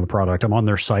Pulsar is the name of the product. I'm on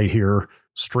their site here.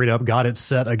 Straight up, got it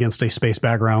set against a space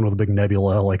background with a big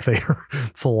nebula. Like they are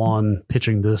full on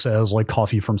pitching this as like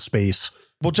coffee from space.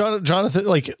 Well, Jonathan,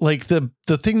 like the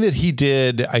thing that he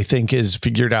did, I think, is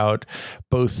figured out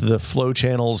both the flow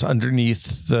channels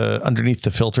underneath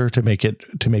the filter to make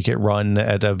it run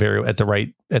at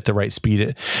the right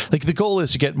speed. Like the goal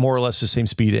is to get more or less the same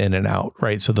speed in and out,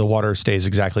 right? So the water stays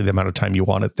exactly the amount of time you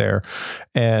want it there,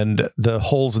 and the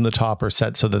holes in the top are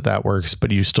set so that works,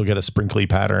 but you still get a sprinkly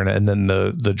pattern, and then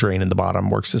the drain in the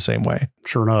bottom works the same way.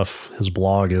 Sure enough, his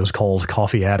blog is called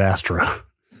Coffee Ad Astra.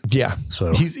 Yeah.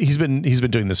 So he's been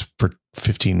doing this for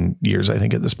 15 years, I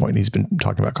think, at this point. He's been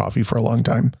talking about coffee for a long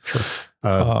time. Sure.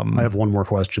 I have one more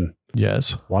question.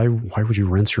 Yes. Why would you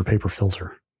rinse your paper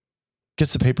filter?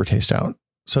 Gets the paper taste out.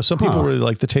 So some people really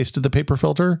like the taste of the paper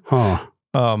filter.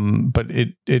 But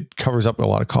it covers up a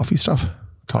lot of coffee stuff.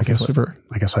 Coffee flavor.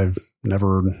 I guess I've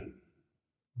never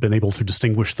been able to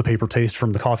distinguish the paper taste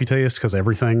from the coffee taste because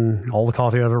all the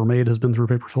coffee I've ever made has been through a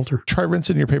paper filter. Try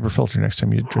rinsing your paper filter next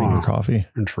time you drain your coffee.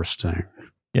 Interesting.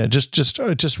 Yeah,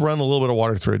 just run a little bit of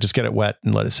water through it. Just get it wet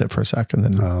and let it sit for a sec, and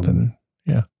then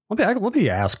yeah. Let me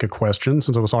ask a question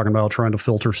since I was talking about trying to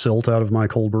filter silt out of my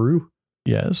cold brew.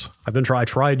 Yes, I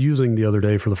tried using the other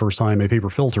day for the first time a paper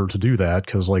filter to do that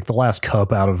because like the last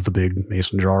cup out of the big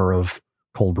mason jar of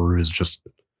cold brew is just.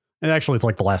 And actually, it's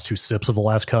like the last 2 sips of the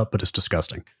last cup, but it's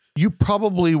disgusting. You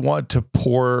probably want to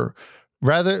pour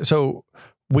so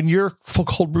when your full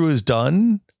cold brew is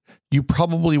done, you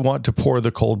probably want to pour the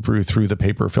cold brew through the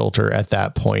paper filter at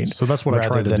that point. So that's what I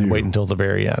tried to do. Rather than wait until the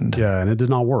very end. Yeah, and it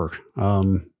did not work.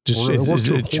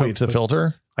 It choked the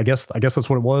filter. I guess that's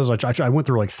what it was. I went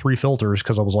through like 3 filters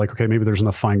because I was like, okay, maybe there's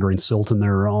enough fine grained silt in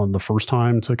there on the first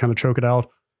time to kind of choke it out.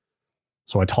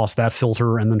 So I tossed that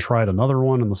filter and then tried another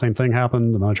one and the same thing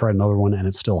happened. And then I tried another one and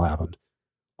it still happened.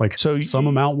 Like some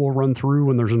amount will run through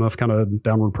when there's enough kind of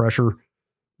downward pressure.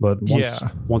 But once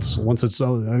it's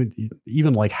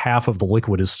even like half of the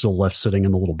liquid is still left sitting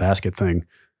in the little basket thing.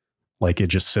 Like it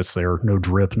just sits there, no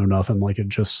drip, no nothing. Like it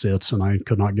just sits and I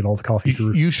could not get all the coffee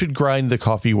through. You should grind the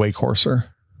coffee way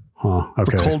coarser.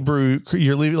 Okay. For cold brew,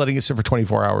 you're letting it sit for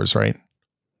 24 hours, right?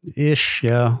 Ish.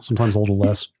 Yeah. Sometimes a little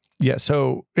less. Yeah.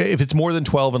 So if it's more than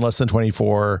 12 and less than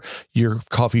 24, your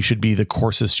coffee should be the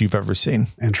coarsest you've ever seen.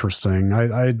 Interesting.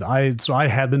 So I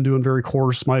had been doing very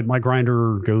coarse. My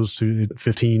grinder goes to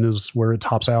 15 is where it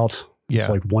tops out. Yeah. It's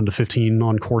like 1 to 15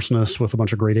 on coarseness with a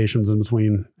bunch of gradations in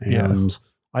between. And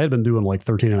I had been doing like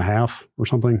 13 and a half or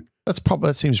something.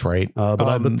 That seems right.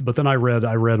 But then I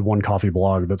read one coffee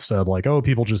blog that said like, oh,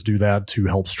 people just do that to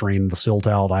help strain the silt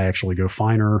out. I actually go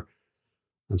finer.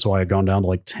 And so I had gone down to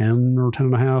like 10 or 10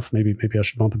 and a half. Maybe I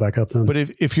should bump it back up then. But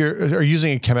if are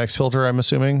using a Chemex filter, I'm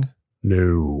assuming?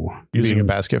 No. Using a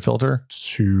basket filter?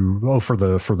 For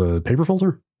the paper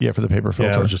filter? Yeah, for the paper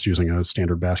filter. Yeah, I was just using a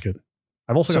standard basket.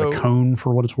 I've also got a cone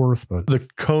for what it's worth, but the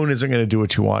cone isn't going to do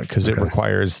what you want because it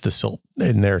requires the silt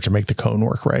in there to make the cone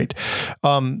work right.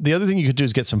 The other thing you could do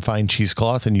is get some fine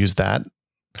cheesecloth and use that.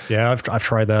 Yeah, I've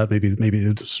tried that. Maybe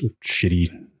it's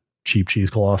shitty cheap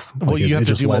cheesecloth. Well, you have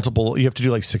to do multiple. You have to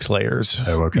do like 6 layers.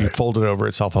 Oh, okay. You fold it over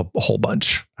itself a whole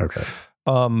bunch. Okay.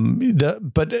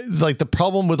 But like the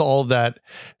problem with all of that,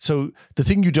 so the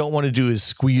thing you don't want to do is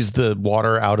squeeze the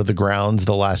water out of the grounds,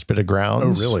 the last bit of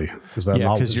grounds. Oh, really? Is that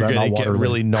because you're going to get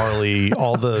really gnarly,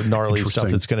 all the gnarly stuff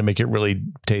that's going to make it really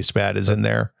taste bad is in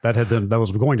there. That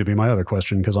was going to be my other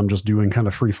question because I'm just doing kind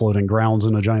of free floating grounds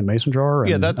in a giant mason jar.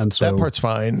 And, that part's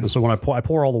fine. And so when I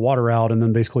pour all the water out and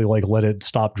then basically like let it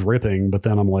stop dripping, but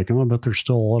then I'm like, oh, but there's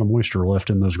still a lot of moisture left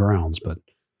in those grounds, but.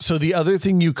 So the other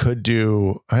thing you could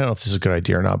do, I don't know if this is a good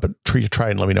idea or not, but try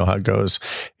and let me know how it goes,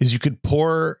 is you could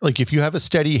pour, like if you have a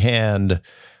steady hand,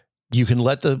 you can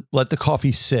let the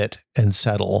coffee sit and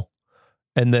settle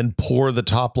and then pour the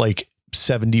top like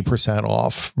 70%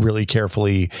 off really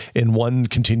carefully in one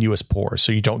continuous pour.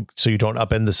 So you don't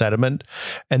upend the sediment.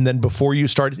 And then before you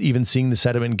start even seeing the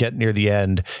sediment get near the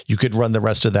end, you could run the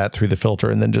rest of that through the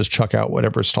filter and then just chuck out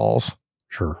whatever stalls.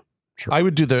 Sure. I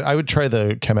would try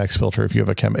the Chemex filter if you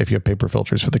have paper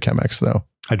filters for the Chemex though.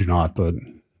 I do not, but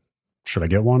should I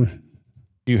get one?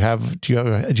 You have a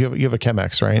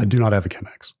Chemex, right? I do not have a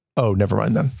Chemex. Oh, never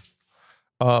mind then.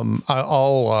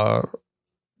 I'll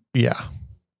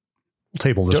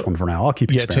table this one for now. I'll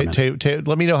keep experimenting.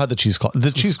 Let me know how the cheesecloth.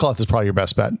 The cheesecloth is probably your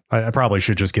best bet. I probably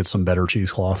should just get some better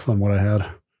cheesecloth than what I had.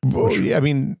 Well, I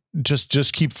mean,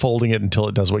 just keep folding it until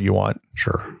it does what you want.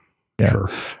 Sure. Yeah. Sure.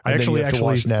 I actually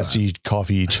wash nasty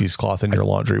coffee cheesecloth in your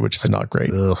laundry, which is not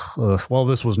great. Well,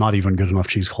 this was not even good enough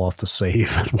cheesecloth to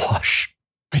save and wash.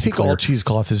 I think all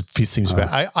cheesecloth seems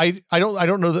bad. I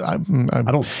don't know that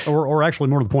I don't, or actually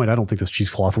more to the point, I don't think this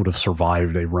cheesecloth would have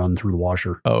survived a run through the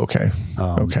washer. Oh, okay.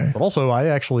 Okay. But also I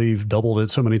actually doubled it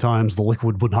so many times the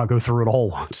liquid would not go through at all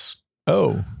once.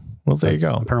 Oh, Well, there you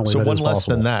go. Apparently, so one less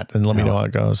than that, and let me know how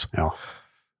it goes. Yeah.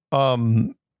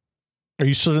 Are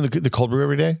you still doing the cold brew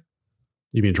every day?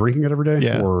 You mean drinking it every day?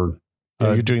 Yeah. Or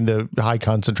you're doing the high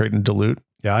concentrate and dilute?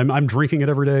 Yeah, I'm drinking it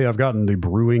every day. I've gotten the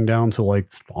brewing down to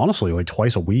honestly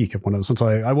twice a week. Since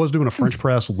I was doing a French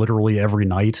press literally every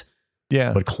night.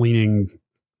 Yeah. But cleaning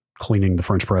the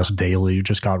French press daily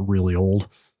just got really old.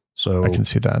 So I can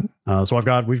see that. So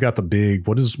we've got the big,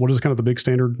 what is kind of the big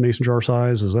standard mason jar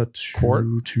size? Is that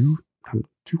two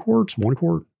quarts, 1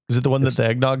 quart? Is it the one that the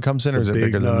eggnog comes in, or is it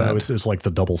bigger than that? No, it's like the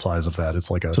double size of that.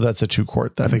 It's like so that's a 2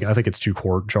 quart then. I think it's 2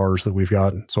 quart jars that we've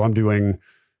got. So I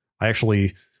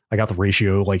got the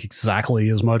ratio exactly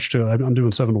as much I'm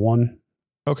doing 7-to-1.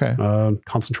 Okay.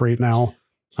 Concentrate now.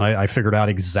 I figured out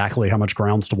exactly how much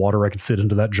grounds to water I could fit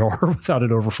into that jar without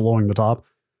it overflowing the top,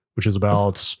 which is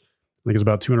about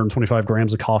 225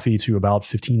 grams of coffee to about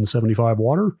 1575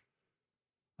 water.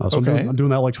 So okay. I'm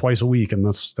doing that twice a week, and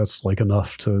that's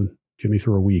enough to get me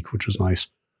through a week, which is nice.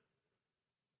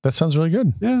 That sounds really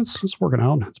good. Yeah, it's working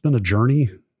out. It's been a journey.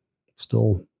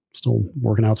 Still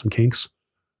working out some kinks.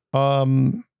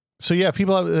 So yeah,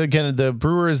 people again, the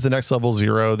brewer is the next level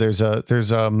 0. There's a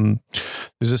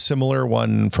similar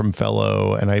one from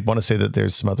Fellow, and I want to say that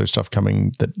there's some other stuff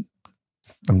coming that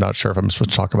I'm not sure if I'm supposed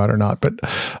to talk about or not, but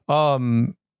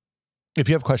if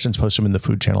you have questions, post them in the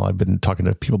food channel. I've been talking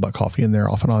to people about coffee in there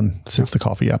off and on since the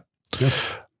coffee app. Yep.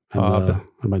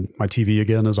 And my TV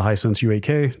again is a Hisense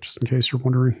U8K, just in case you're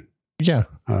wondering. Yeah.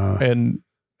 And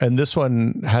this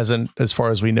one hasn't, as far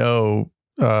as we know,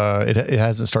 it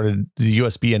hasn't started, the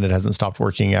USB in it hasn't stopped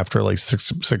working after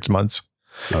 6 months.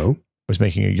 Oh. I was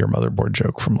making your motherboard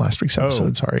joke from last week's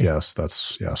episode. Sorry. Yes,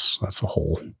 that's a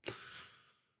whole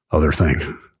other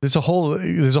thing. There's a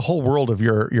whole world of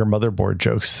your motherboard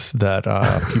jokes that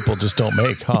people just don't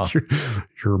make, huh?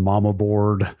 Your mama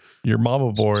board. Your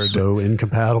mama board. So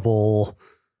incompatible.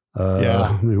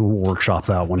 Yeah. Maybe we'll workshop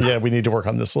that one. Yeah, we need to work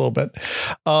on this a little bit.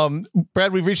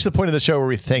 Brad, we've reached the point of the show where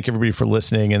we thank everybody for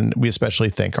listening, and we especially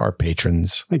thank our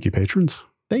patrons. Thank you, patrons.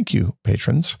 Thank you,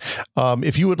 patrons.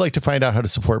 If you would like to find out how to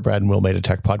support Brad and Will Made a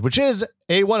Tech Pod, which is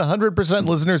a 100%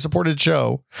 listener supported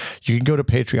show, you can go to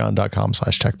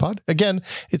patreon.com/techpod. Again,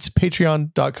 it's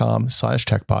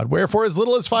patreon.com/techpod, where for as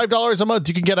little as $5 a month,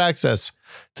 you can get access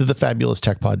to the fabulous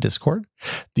TechPod Discord,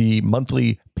 the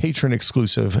monthly patron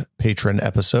exclusive patron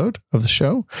episode of the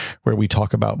show, where we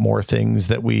talk about more things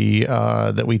that we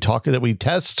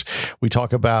test. We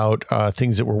talk about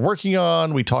things that we're working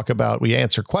on. We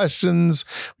answer questions.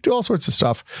 We do all sorts of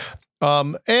stuff.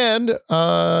 And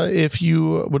if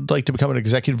you would like to become an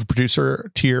executive producer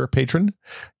tier patron,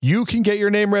 you can get your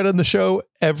name read on the show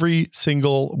every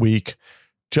single week,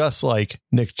 just like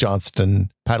Nick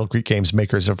Johnston, Paddle Creek Games,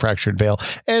 makers of Fractured Veil,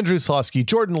 Andrew Slosky,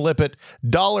 Jordan Lippett,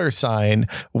 $,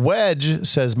 Wedge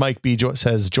says Mike B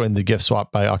says join the gift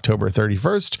swap by October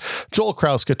 31st, Joel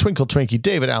Krauska, Twinkle Twinkie,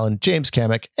 David Allen, James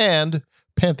Kamek, and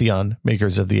Pantheon,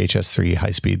 makers of the HS3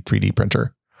 high-speed 3D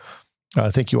printer.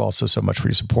 Thank you all so much for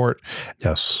your support.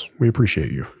 Yes, we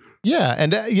appreciate you. Yeah,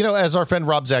 and as our friend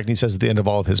Rob Zachney says at the end of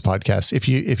all of his podcasts, if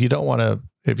you don't want to,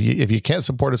 if you can't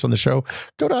support us on the show,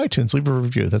 go to iTunes, leave a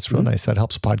review. That's real nice. That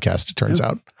helps a podcast, it turns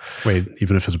out. Wait,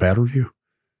 even if it's a bad review?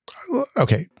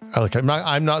 Okay,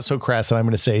 I'm not so crass that I'm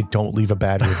going to say don't leave a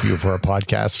bad review for our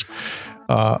podcast.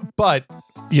 But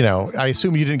I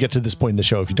assume you didn't get to this point in the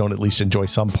show if you don't at least enjoy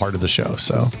some part of the show.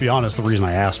 So to be honest, the reason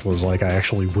I asked was I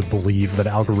actually would believe that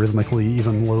algorithmically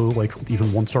even low,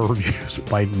 even 1-star reviews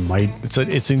might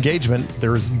it's engagement.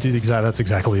 That's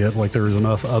exactly it. There is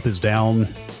enough up is down,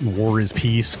 war is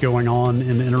peace going on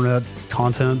in internet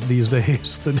content these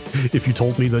days that if you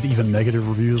told me that even negative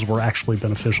reviews were actually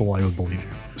beneficial, I would believe you.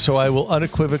 So I will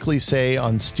unequivocally say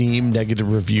on Steam, negative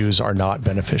reviews are not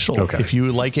beneficial. Okay. If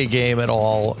you like a game at all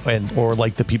or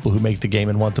like the people who make the game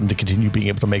and want them to continue being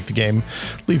able to make the game,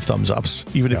 leave thumbs ups.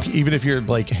 Even if you're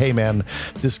like, hey man,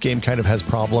 this game kind of has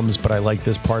problems, but I like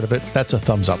this part of it, that's a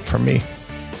thumbs up from me.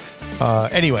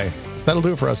 Anyway, that'll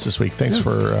do it for us this week. Thanks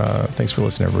for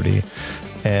listening, everybody,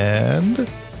 and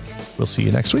we'll see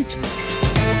you next week.